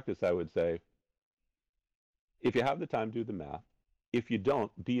into practice, I would say, if you have the time, do the math. If you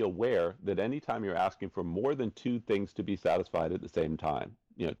don't, be aware that anytime you're asking for more than two things to be satisfied at the same time,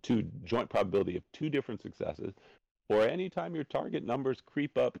 two joint probability of two different successes, or anytime your target numbers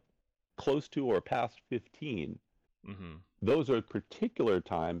creep up close to or past 15, Mm-hmm. those are particular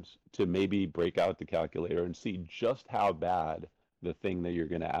times to maybe break out the calculator and see just how bad the thing that you're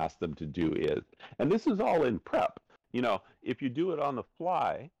going to ask them to do is. And this is all in prep. If you do it on the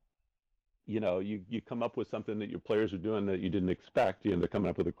fly, you come up with something that your players are doing that you didn't expect, they're coming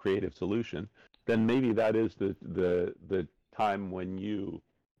up with a creative solution, then maybe that is the time when you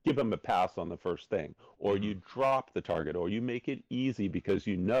give them a pass on the first thing, or Mm-hmm. you drop the target, or you make it easy because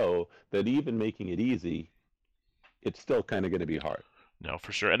you know that even making it easy, it's still kind of going to be hard. No,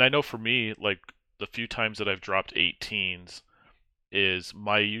 for sure. And I know for me, like the few times that I've dropped 18s, is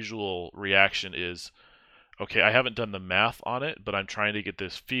my usual reaction is, okay, I haven't done the math on it, but I'm trying to get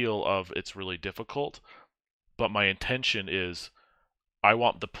this feel of it's really difficult. But my intention is I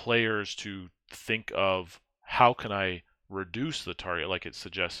want the players to think of how can I reduce the target, like it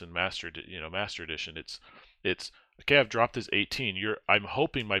suggests in Master Edition. It's okay. I've dropped this 18. I'm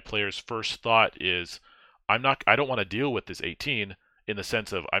hoping my players' first thought is, I don't want to deal with this 18 in the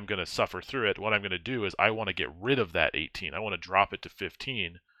sense of I'm going to suffer through it. What I'm going to do is I want to get rid of that 18. I want to drop it to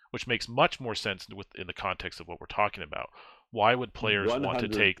 15, which makes much more sense in the context of what we're talking about. Why would players want to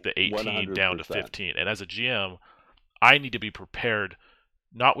 100, take the 18 down to 100%. 15? And as a GM, I need to be prepared,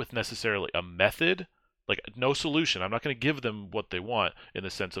 not with necessarily a method, like no solution. I'm not going to give them what they want in the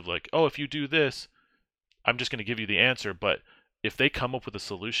sense of like, oh, if you do this, I'm just going to give you the answer. But if they come up with a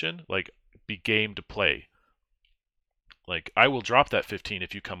solution, like be game to play. Like I will drop that 15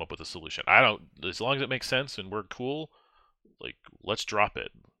 if you come up with a solution. I don't, as long as it makes sense and we're cool, like let's drop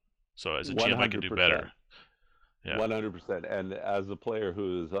it. So as a GM, I can do 100%. better. Yeah. 100%. And as a player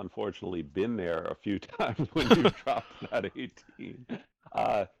who has unfortunately been there a few times when you dropped that 18,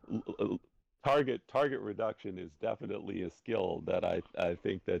 uh, target reduction is definitely a skill that I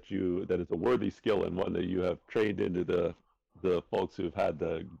think that it's a worthy skill and one that you have trained into the folks who've had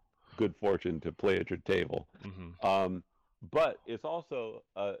the good fortune to play at your table. Hmm. Um, but it's also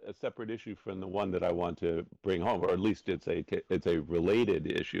a separate issue from the one that I want to bring home, or at least it's a related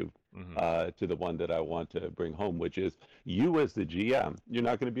issue Hmm. to the one that I want to bring home, which is you as the GM. You're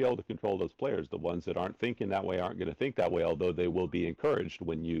not going to be able to control those players. The ones that aren't thinking that way aren't going to think that way, although they will be encouraged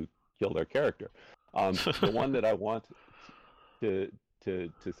when you kill their character. The one that I want to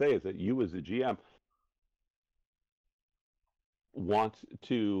to say is that you as a GM want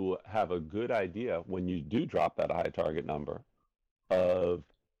to have a good idea when you do drop that high target number of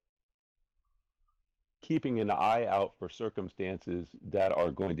keeping an eye out for circumstances that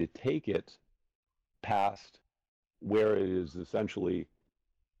are going to take it past where it is essentially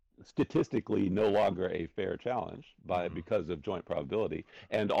statistically no longer a fair challenge by Hmm. because of joint probability,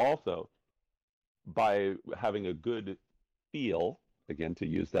 and also by having a good feel, again to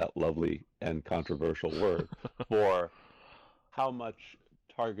use that lovely and controversial word, for how much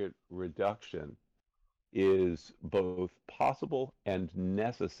target reduction is both possible and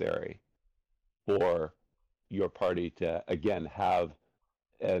necessary for your party to again have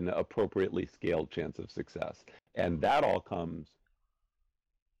an appropriately scaled chance of success. And that all comes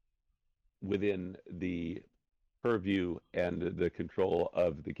within the purview and the control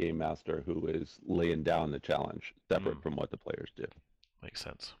of the game master who is laying down the challenge separate Mm, from what the players do. makes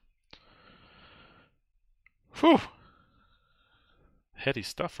sense. Whew. Heady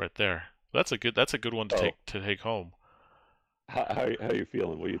stuff right there. That's a good one to Oh, take home. how are you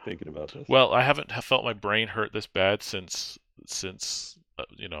feeling? What are you thinking about this? Well, I haven't felt my brain hurt this bad since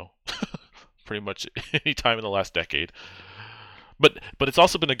pretty much any time in the last decade. But it's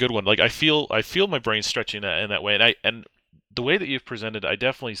also been a good one. Like I feel my brain stretching in that way, and the way that you've presented, I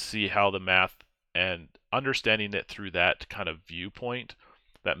definitely see how the math and understanding it through that kind of viewpoint,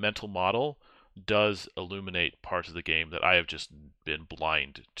 that mental model, does illuminate parts of the game that I have just been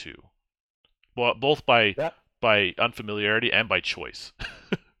blind to. Well, both That by unfamiliarity and by choice.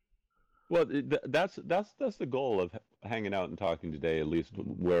 well, that's the goal of hanging out and talking today. At least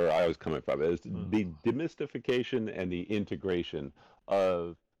where I was coming from is Mm, the demystification and the integration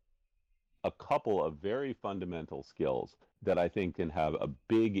of a couple of very fundamental skills that I think can have a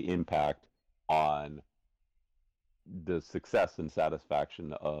big impact on the success and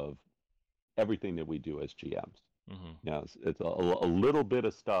satisfaction of everything that we do as GMs. mhm. You know, it's a little bit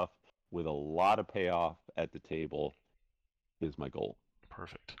of stuff with a lot of payoff at the table is my goal.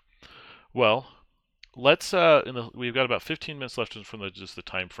 Perfect. Well, let's we've got about 15 minutes left from just the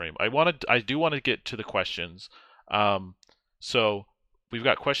time frame. I do want to get to the questions. Um, so we've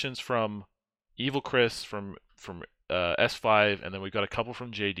got questions from Evil Chris from S5, and then we've got a couple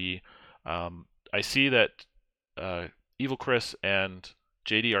from JD. I see that uh, Evil Chris and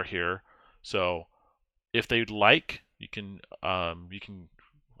JD are here, so if they'd like, you can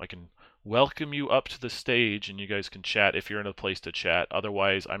I can welcome you up to the stage and you guys can chat if you're in a place to chat.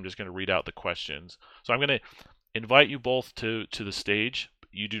 Otherwise, I'm just going to read out the questions. So I'm going to invite you both to the stage.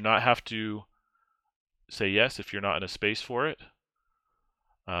 You do not have to say yes if you're not in a space for it.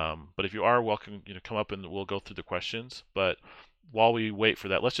 But if you are welcome, come up and we'll go through the questions. But while we wait for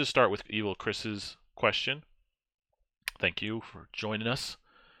that, let's just start with Evil Chris's question. Thank you for joining us,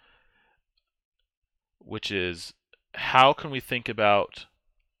 which is how can we think about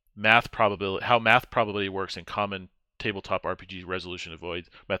how math probability works in common tabletop RPG resolution avoid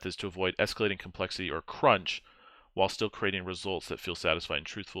methods to avoid escalating complexity or crunch while still creating results that feel satisfying and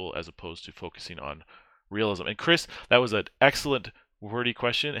truthful as opposed to focusing on realism. And Chris, that was an excellent wordy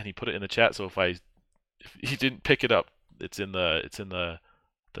question and he put it in the chat, so if he didn't pick it up, it's in the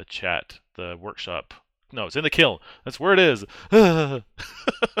chat, the workshop. No, it's in the kiln. That's where it is. Can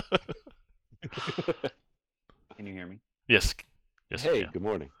you hear me? Yes. Yes, we Hey, can. good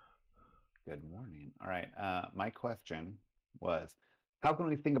morning. Good morning. All right. My question was, how can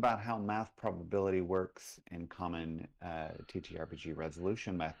we think about how math probability works in common TTRPG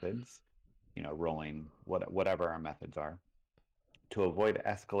resolution methods, rolling, whatever our methods are, to avoid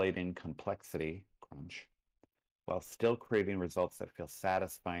escalating complexity, crunch, while still creating results that feel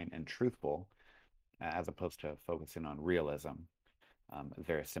satisfying and truthful, as opposed to focusing on realism.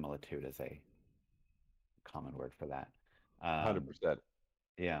 Verisimilitude is a common word for that. 100%.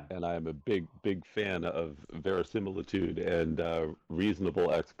 Yeah. And I am a big fan of verisimilitude and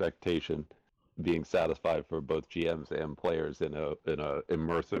reasonable expectation being satisfied for both GMs and players in a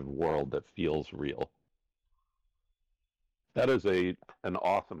immersive world that feels real. That is an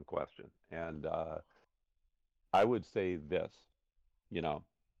awesome question, and I would say this: you know,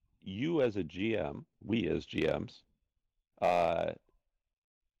 you as a GM, we as GMs, uh,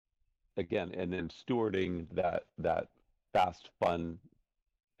 again, and then stewarding that fast, fun,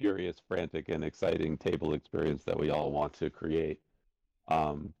 furious, frantic, and exciting table experience that we all want to create.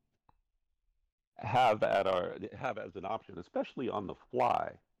 Um, have as an option, especially on the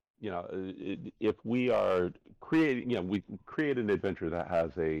fly. If we are creating, we create an adventure that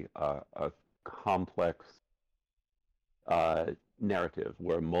has a complex narrative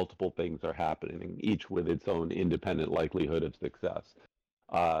where multiple things are happening, each with its own independent likelihood of success.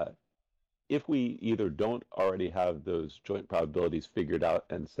 If we either don't already have those joint probabilities figured out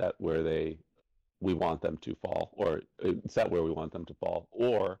and set where we want them to fall, or set where we want them to fall,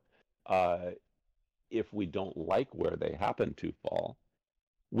 or if we don't like where they happen to fall,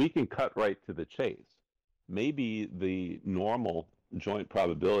 we can cut right to the chase. Maybe the normal joint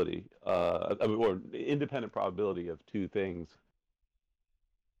probability, or independent probability of two things,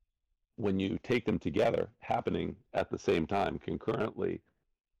 when you take them together, happening at the same time concurrently,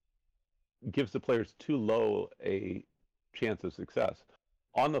 gives the players too low a chance of success.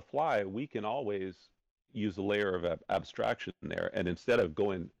 On the fly, we can always use a layer of abstraction there, and instead of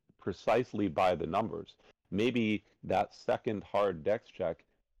going precisely by the numbers, maybe that second hard dex check,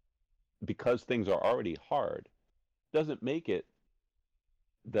 because things are already hard, doesn't make it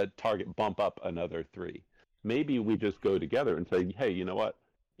the target bump up another 3. Maybe we just go together and say, hey, you know what?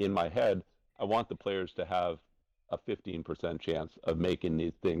 In my head, I want the players to have a 15% chance of making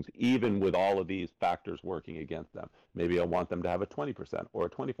these things, even with all of these factors working against them. Maybe I want them to have a 20% or a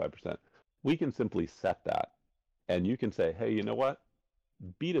 25%. We can simply set that. And you can say, hey, you know what?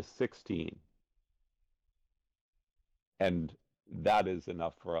 Beat a 16. And that is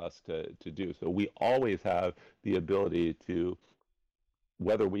enough for us to do. So we always have the ability to,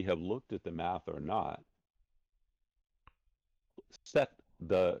 whether we have looked at the math or not, set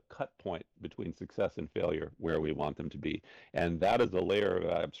the cut point between success and failure where we want them to be. And that is a layer of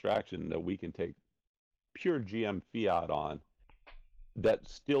abstraction that we can take pure GM fiat on, that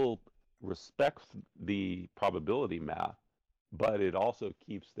still respects the probability math, but it also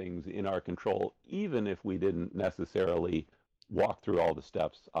keeps things in our control, even if we didn't necessarily walk through all the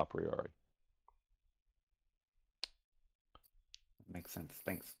steps a priori. Makes sense.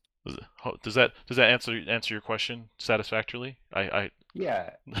 Thanks. Does that answer your question satisfactorily? Yeah.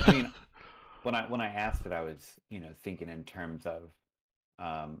 I mean, when I asked it, I was thinking in terms of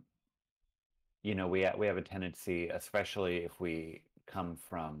we have a tendency, especially if we come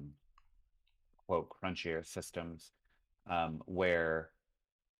from quote crunchier systems, where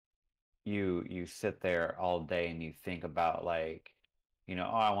you sit there all day and you think about like, oh,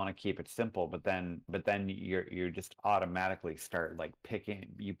 I want to keep it simple, but then you're just automatically start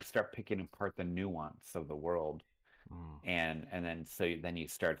picking apart the nuance of the world. And then then you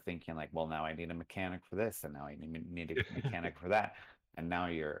start thinking like, well, now I need a mechanic for this, and now I need a mechanic for that, and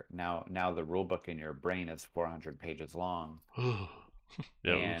now the rule book in your brain is 400 pages long.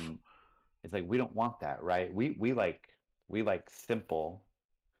 Yeah, and it's like, we don't want that, right? We like simple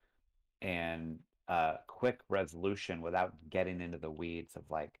and quick resolution without getting into the weeds of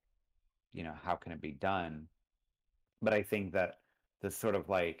like, how can it be done? But I think that this sort of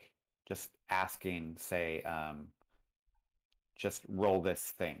like just asking, say, just roll this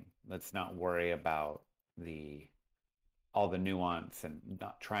thing. Let's not worry about all the nuance, and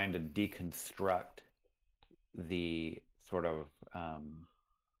not trying to deconstruct the sort of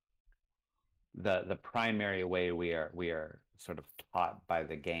the primary way we are sort of taught by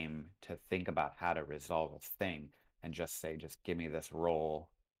the game to think about how to resolve a thing, and just give me this roll,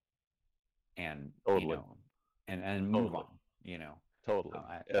 and Totally. and move on. Totally.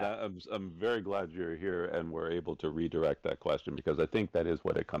 I'm very glad you're here and we're able to redirect that question, because I think that is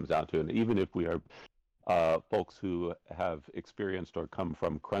what it comes down to. And even if we are folks who have experienced or come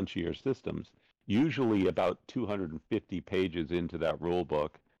from crunchier systems, usually about 250 pages into that rule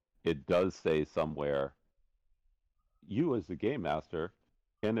book, it does say somewhere, you as the game master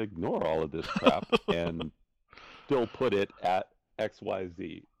can ignore all of this crap and still put it at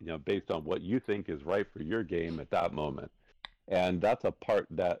XYZ, based on what you think is right for your game at that moment. And that's a part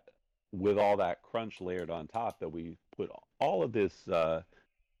that with all that crunch layered on top, that we put all of this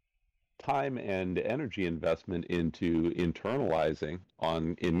time and energy investment into internalizing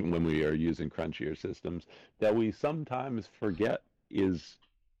when we are using crunchier systems, that we sometimes forget is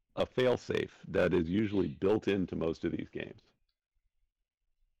a failsafe that is usually built into most of these games.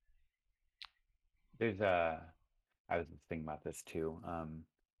 I was thinking about this too,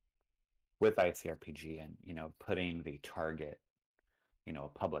 with ICRPG and, putting the target, a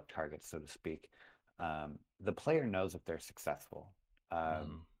public target, so to speak. The player knows if they're successful.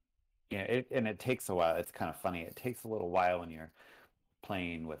 Mm. And it takes a while. It's kind of funny. It takes a little while when you're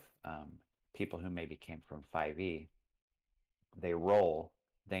playing with people who maybe came from 5e. They roll,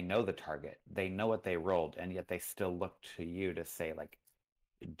 they know the target, they know what they rolled, and yet they still look to you to say, like,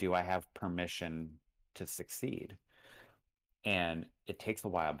 do I have permission to succeed? And it takes a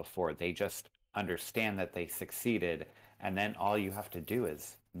while before they just understand that they succeeded, and then all you have to do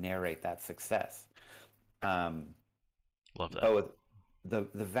is narrate that success. Love that. But with the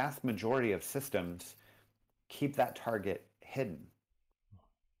vast majority of systems keep that target hidden.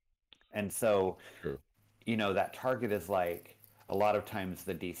 And so, True. that target is like, a lot of times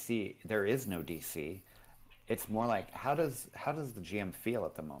the DC, there is no DC. It's more like, how does the GM feel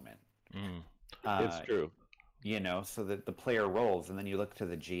at the moment? Mm. It's true. So that the player rolls, and then you look to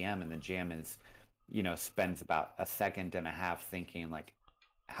the GM, and the GM is, spends about a second and a half thinking, like,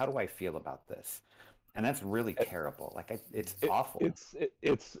 how do I feel about this? And that's really terrible. Like, it's awful.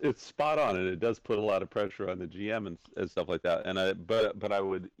 It's spot on, and it does put a lot of pressure on the GM and stuff like that. And but I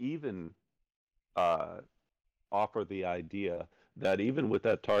would even offer the idea that even with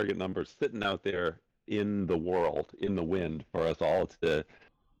that target number sitting out there in the world, in the wind, for us all to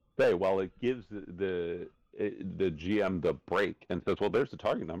say, well, it gives the GM the break and says, well, there's the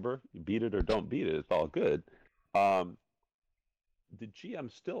target number. You beat it or don't beat it. It's all good. The GM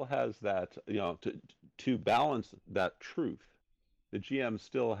still has that, to balance that truth. The GM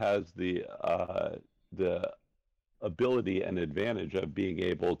still has the ability and advantage of being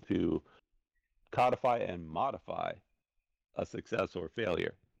able to codify and modify a success or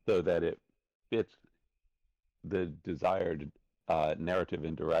failure so that it fits the desired narrative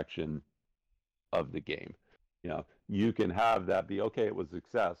and direction of the game. You can have that be, okay, it was a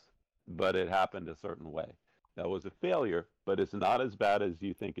success, but it happened a certain way. That was a failure, but it's not as bad as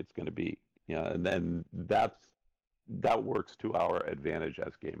you think it's going to be. And then that works to our advantage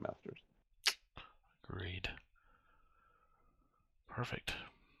as game masters. Agreed. Perfect.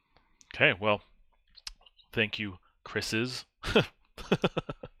 Okay, well, thank you, Chris's. I'm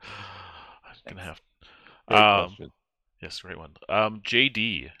gonna have. Great question. Yes, great one.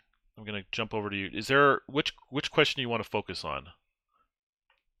 JD, I'm gonna jump over to you. Is there which question do you want to focus on?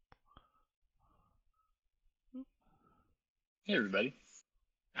 Hey everybody.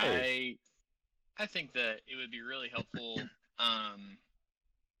 Hey. I think that it would be really helpful,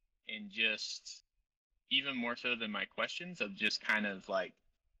 and just even more so than my questions, of just kind of like,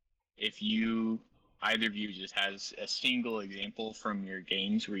 if either of you just has a single example from your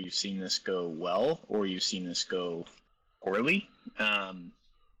games where you've seen this go well or you've seen this go poorly, and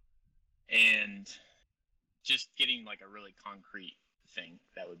just getting like a really concrete thing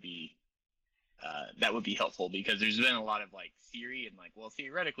that would be helpful, because there's been a lot of like theory and like, well,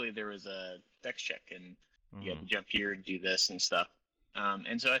 theoretically there was a dex check and you had to jump here and do this and stuff.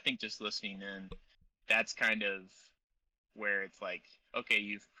 And so I think just listening in, that's kind of where it's like, okay,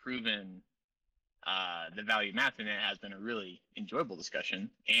 you've proven the value of math, and it has been a really enjoyable discussion.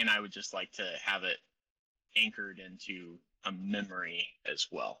 And I would just like to have it anchored into a memory as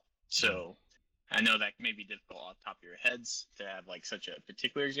well. So I know that may be difficult off the top of your heads to have like such a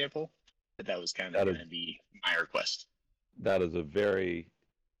particular example, but that was kind of going to be my request. That is a very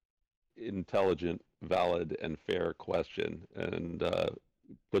intelligent, valid, and fair question, and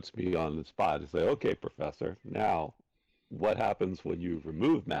puts me on the spot to say, okay, Professor, now what happens when you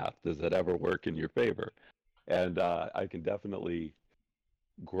remove math? Does it ever work in your favor? And I can definitely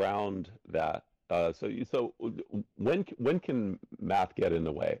ground that. So when can math get in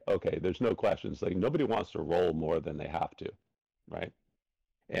the way? Okay, there's no questions. Like, nobody wants to roll more than they have to, right?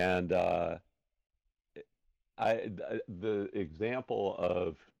 And the example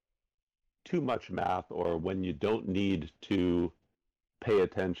of too much math, or when you don't need to pay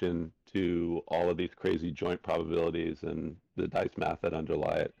attention to all of these crazy joint probabilities and the dice math that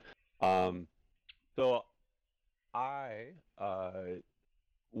underlie it. So I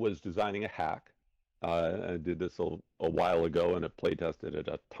was designing a hack. I did this a while ago and have play tested it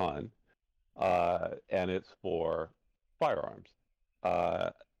a ton. And it's for firearms.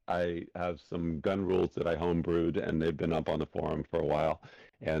 I have some gun rules that I homebrewed, and they've been up on the forum for a while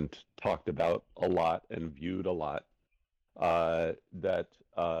and talked about a lot and viewed a lot. That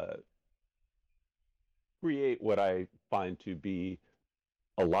create what I find to be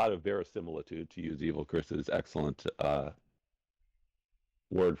a lot of verisimilitude, to use Evil Chris's excellent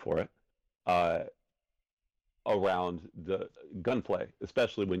word for it, uh, around the gunplay,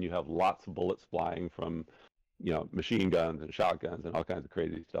 especially when you have lots of bullets flying from, machine guns and shotguns and all kinds of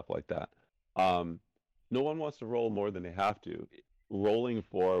crazy stuff like that. No one wants to roll more than they have to. Rolling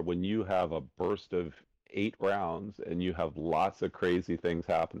for when you have a burst of 8 rounds and you have lots of crazy things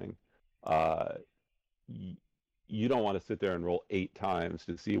happening, uh, you don't want to sit there and roll 8 times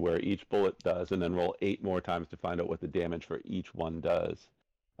to see where each bullet does, and then roll 8 more times to find out what the damage for each one does.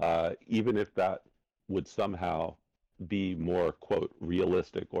 Even if that would somehow be more, quote,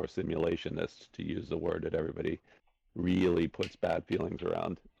 realistic or simulationist, to use the word that everybody really puts bad feelings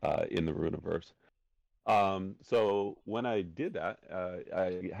around in the Runeverse. So when I did that,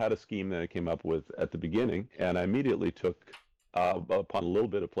 I had a scheme that I came up with at the beginning, and I immediately took, upon a little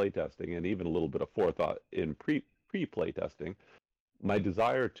bit of playtesting and even a little bit of forethought in pre-playtesting, my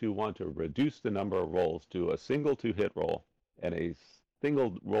desire to want to reduce the number of rolls to a single 2-hit roll and a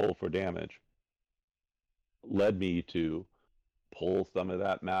single roll for damage led me to pull some of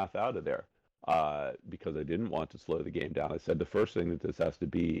that math out of there, because I didn't want to slow the game down. I said the first thing that this has to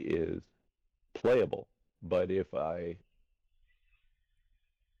be is playable. But if I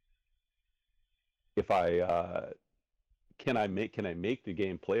can I make the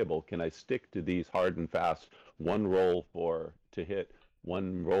game playable? Can I stick to these hard and fast, one roll to hit,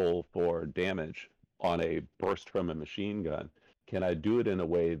 one roll for damage on a burst from a machine gun? Can I do it in a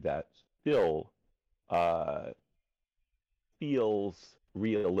way that still feels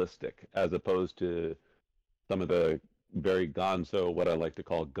realistic, as opposed to some of the very gonzo, what I like to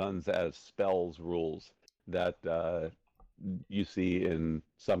call guns as spells rules that you see in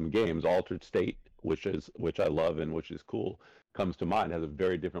some games. Altered State, which I love and which is cool, comes to mind, has a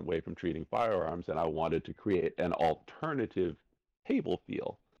very different way from treating firearms, and I wanted to create an alternative table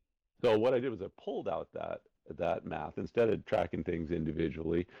feel. So what I did was I pulled out that math. Instead of tracking things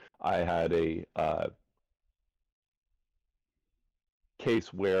individually, I had a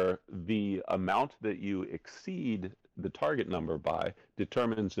case where the amount that you exceed the target number by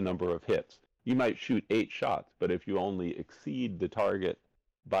determines the number of hits. You might shoot 8 shots, but if you only exceed the target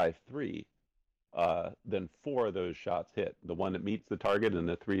by 3, then 4 of those shots hit. The one that meets the target and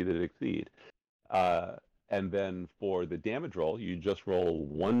the 3 that exceed. And then for the damage roll, you just roll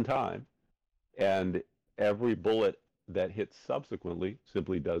 1 time, and every bullet that hits subsequently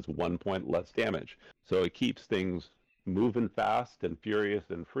simply does 1 point less damage. So it keeps things moving fast and furious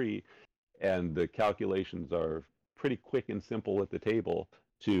and free, and the calculations are pretty quick and simple at the table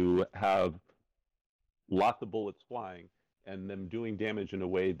to have lots of bullets flying and them doing damage in a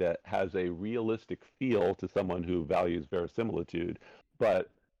way that has a realistic feel to someone who values verisimilitude,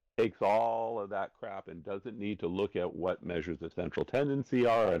 but takes all of that crap and doesn't need to look at what measures of central tendency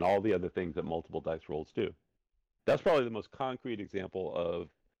are and all the other things that multiple dice rolls do. That's probably the most concrete example of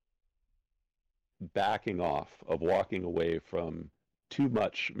backing off, of walking away from too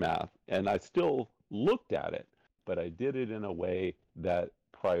much math. And I still looked at it, but I did it in a way that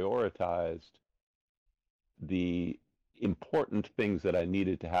prioritized the important things that I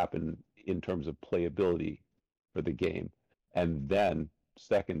needed to happen in terms of playability for the game, and then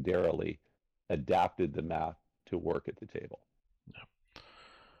secondarily adapted the math to work at the table. Yeah.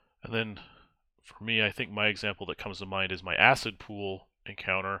 And then for me, I think my example that comes to mind is my acid pool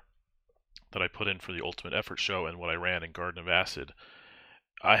encounter that I put in for the Ultimate Effort show and what I ran in Garden of Acid.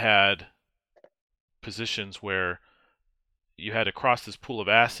 I had positions where you had to cross this pool of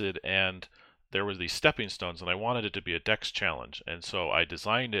acid, and there was these stepping stones, and I wanted it to be a dex challenge, and so I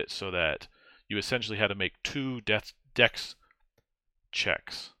designed it so that you essentially had to make 2 dex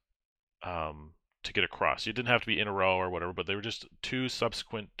checks to get across. You didn't have to be in a row or whatever, but they were just 2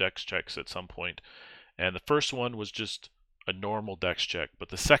 subsequent dex checks at some point. And the first one was just a normal dex check, but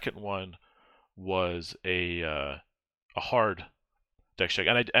the second one was a hard dex check.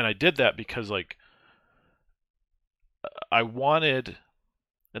 And I did that because, like, I wanted,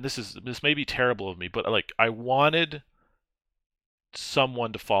 and this may be terrible of me, but like I wanted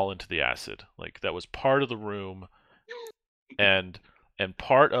someone to fall into the acid. Like that was part of the room, and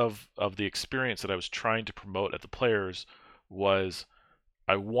part of the experience that I was trying to promote at the players was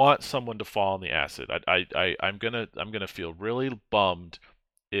I want someone to fall in the acid. I'm gonna feel really bummed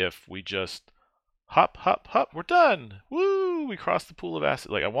if we just hop, we're done. Woo! We crossed the pool of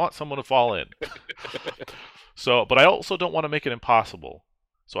acid. Like I want someone to fall in. So, but I also don't want to make it impossible.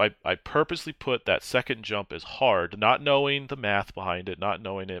 So I purposely put that second jump as hard, not knowing the math behind it, not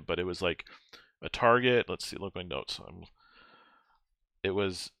knowing it, but it was like a target. Let's see, look at my notes. It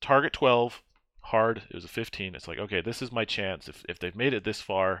was target 12, hard. It was a 15. It's like, okay, this is my chance. If they've made it this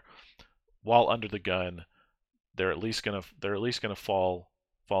far while under the gun, they're at least gonna fall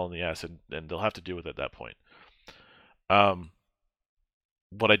in the acid, and they'll have to deal with it at that point.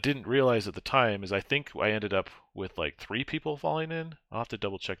 What I didn't realize at the time is I think I ended up with like 3 people falling in. I'll have to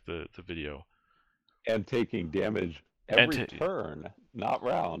double check the video. And taking damage And every turn, not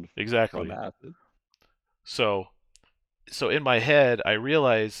round, Exactly. from acid. So in my head, I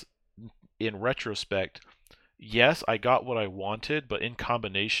realize in retrospect, yes, I got what I wanted, but in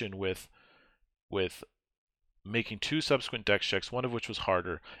combination with making 2 subsequent dex checks, one of which was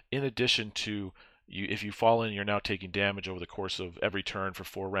harder, in addition to if you fall in, you're now taking damage over the course of every turn for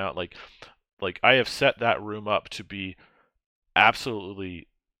 4 rounds. Like I have set that room up to be absolutely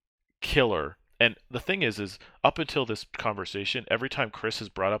killer. And the thing is up until this conversation, every time Chris has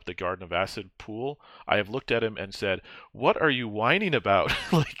brought up the Garden of Acid pool, I have looked at him and said, "What are you whining about?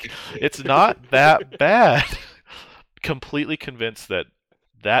 Like, it's not that bad." Completely convinced that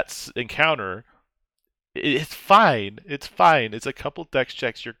that's encounter, it's fine. It's fine. It's a couple dex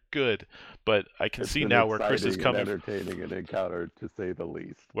checks, you're good. But I can see now where Chris is coming. Entertaining an encounter, to say the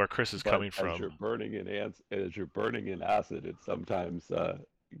least. Where Chris is coming from. As you're burning in acid, it sometimes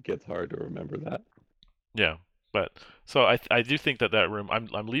gets hard to remember that. Yeah, but so I do think that room,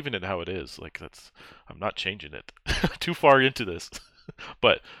 I'm leaving it how it is. Like I'm not changing it. Too far into this.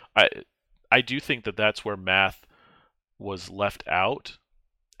 But I do think that that's where math was left out,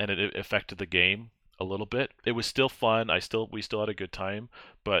 and it affected the game a little bit. It was still fun. We still had a good time,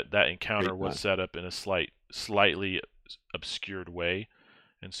 but that encounter was set up in a slightly obscured way.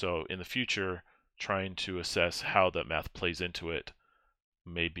 And so in the future, trying to assess how that math plays into it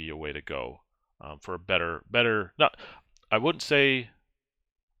may be a way to go, for a better, not, I wouldn't say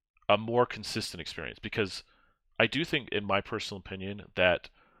a more consistent experience, because I do think, in my personal opinion, that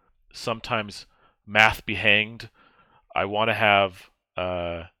sometimes math be hanged. I want to have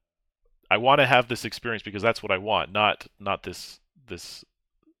this experience because that's what I want, not this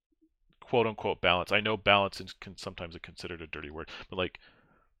quote unquote balance. I know balance is sometimes considered a dirty word, but like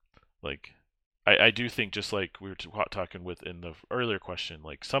I do think, just like we were talking with in the earlier question,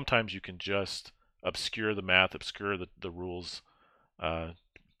 like sometimes you can just obscure the math, obscure the rules, to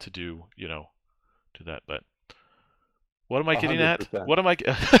do that. But what am I getting 100%. at? What am I?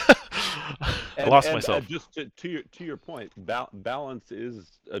 I lost myself. Just to your point, balance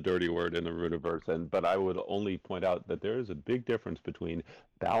is a dirty word in the Runiverse, but I would only point out that there is a big difference between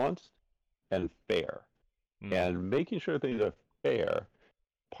balance and fair, and making sure things are fair.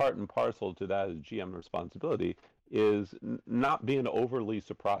 Part and parcel to that is GM responsibility, is not being overly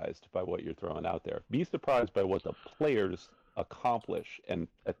surprised by what you're throwing out there. Be surprised by what the players accomplish and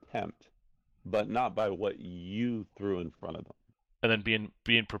attempt, but not by what you threw in front of them. And then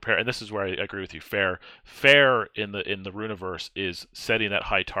being prepared, and this is where I agree with you. Fair in the Runiverse is setting that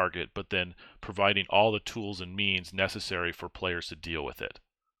high target, but then providing all the tools and means necessary for players to deal with it.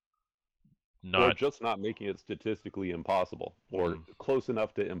 Or just not making it statistically impossible, or close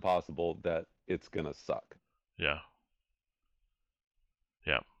enough to impossible that it's gonna suck. Yeah.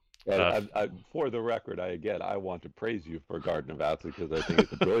 And for the record, I want to praise you for Garden of Acid, because I think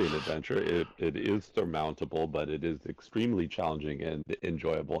it's a brilliant adventure. It is surmountable, but it is extremely challenging and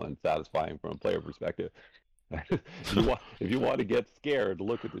enjoyable and satisfying from a player perspective. If you want to get scared,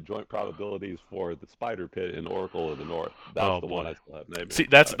 look at the joint probabilities for the Spider Pit in Oracle of the North. That's one I still have nightmares. See,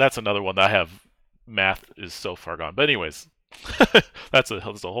 that's another one that I have. Math is so far gone. But anyways, that's a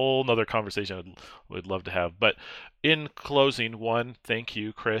whole nother conversation I would love to have. But in closing, thank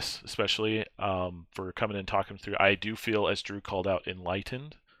you, Chris, especially for coming and talking through. I do feel, as Drew called out,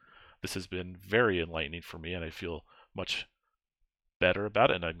 enlightened. This has been very enlightening for me, and I feel much better about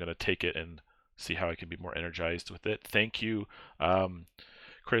it. And I'm going to take it and see how I can be more energized with it. Thank you,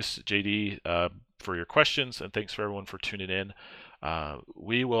 Chris, JD, for your questions, and thanks for everyone for tuning in.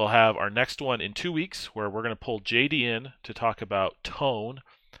 We will have our next one in 2 weeks, where we're going to pull JD in to talk about tone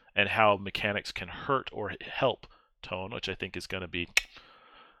and how mechanics can hurt or help tone, which I think is going to be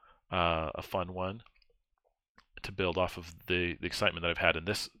a fun one to build off of the excitement that I've had in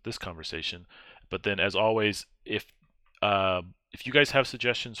this conversation. But then, as always, if you guys have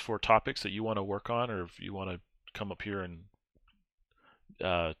suggestions for topics that you want to work on, or if you want to come up here and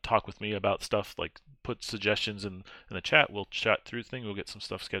talk with me about stuff, like put suggestions in the chat, we'll chat through the thing, we'll get some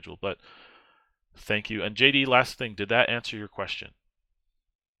stuff scheduled. But thank you. And JD, last thing, did that answer your question?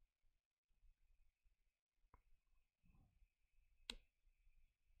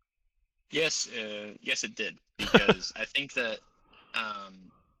 Yes, yes, it did, because I think that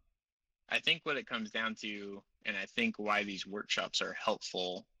I think what it comes down to, and I think why these workshops are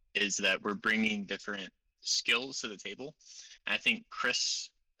helpful, is that we're bringing different skills to the table. And I think Chris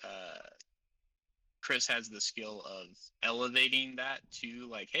has the skill of elevating that to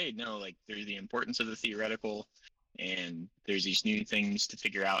like, hey, no, like there's the importance of the theoretical, and there's these new things to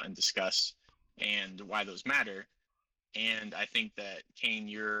figure out and discuss, and why those matter. And I think that Kane,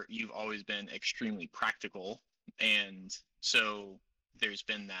 you've always been extremely practical, and so there's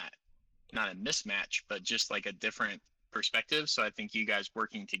been that, not a mismatch, but just like a different perspective. So I think you guys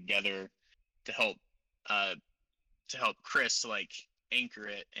working together to help uh to help Chris like anchor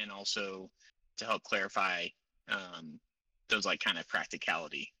it, and also to help clarify um those like kind of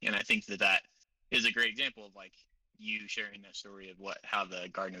practicality. And I think that that is a great example of like you sharing that story of how the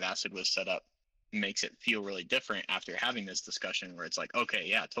Garden of Acid was set up makes it feel really different after having this discussion, where it's like, okay,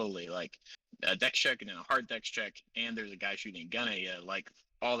 yeah, totally, like a dex check and then a hard dex check, and there's a guy shooting a gun at you, like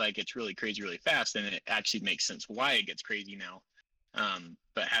all that gets really crazy really fast, and it actually makes sense why it gets crazy now.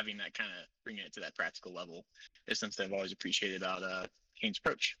 But having that kind of bringing it to that practical level is something I've always appreciated about Kane's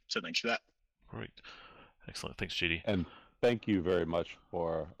approach. So thanks for that. Great. Excellent. Thanks, JD. And thank you very much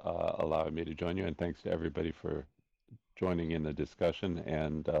for allowing me to join you, and thanks to everybody for joining in the discussion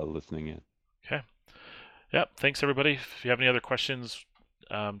and listening in. Okay. Yep. Thanks, everybody. If you have any other questions,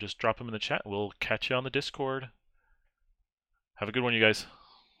 just drop them in the chat. We'll catch you on the Discord. Have a good one, you guys.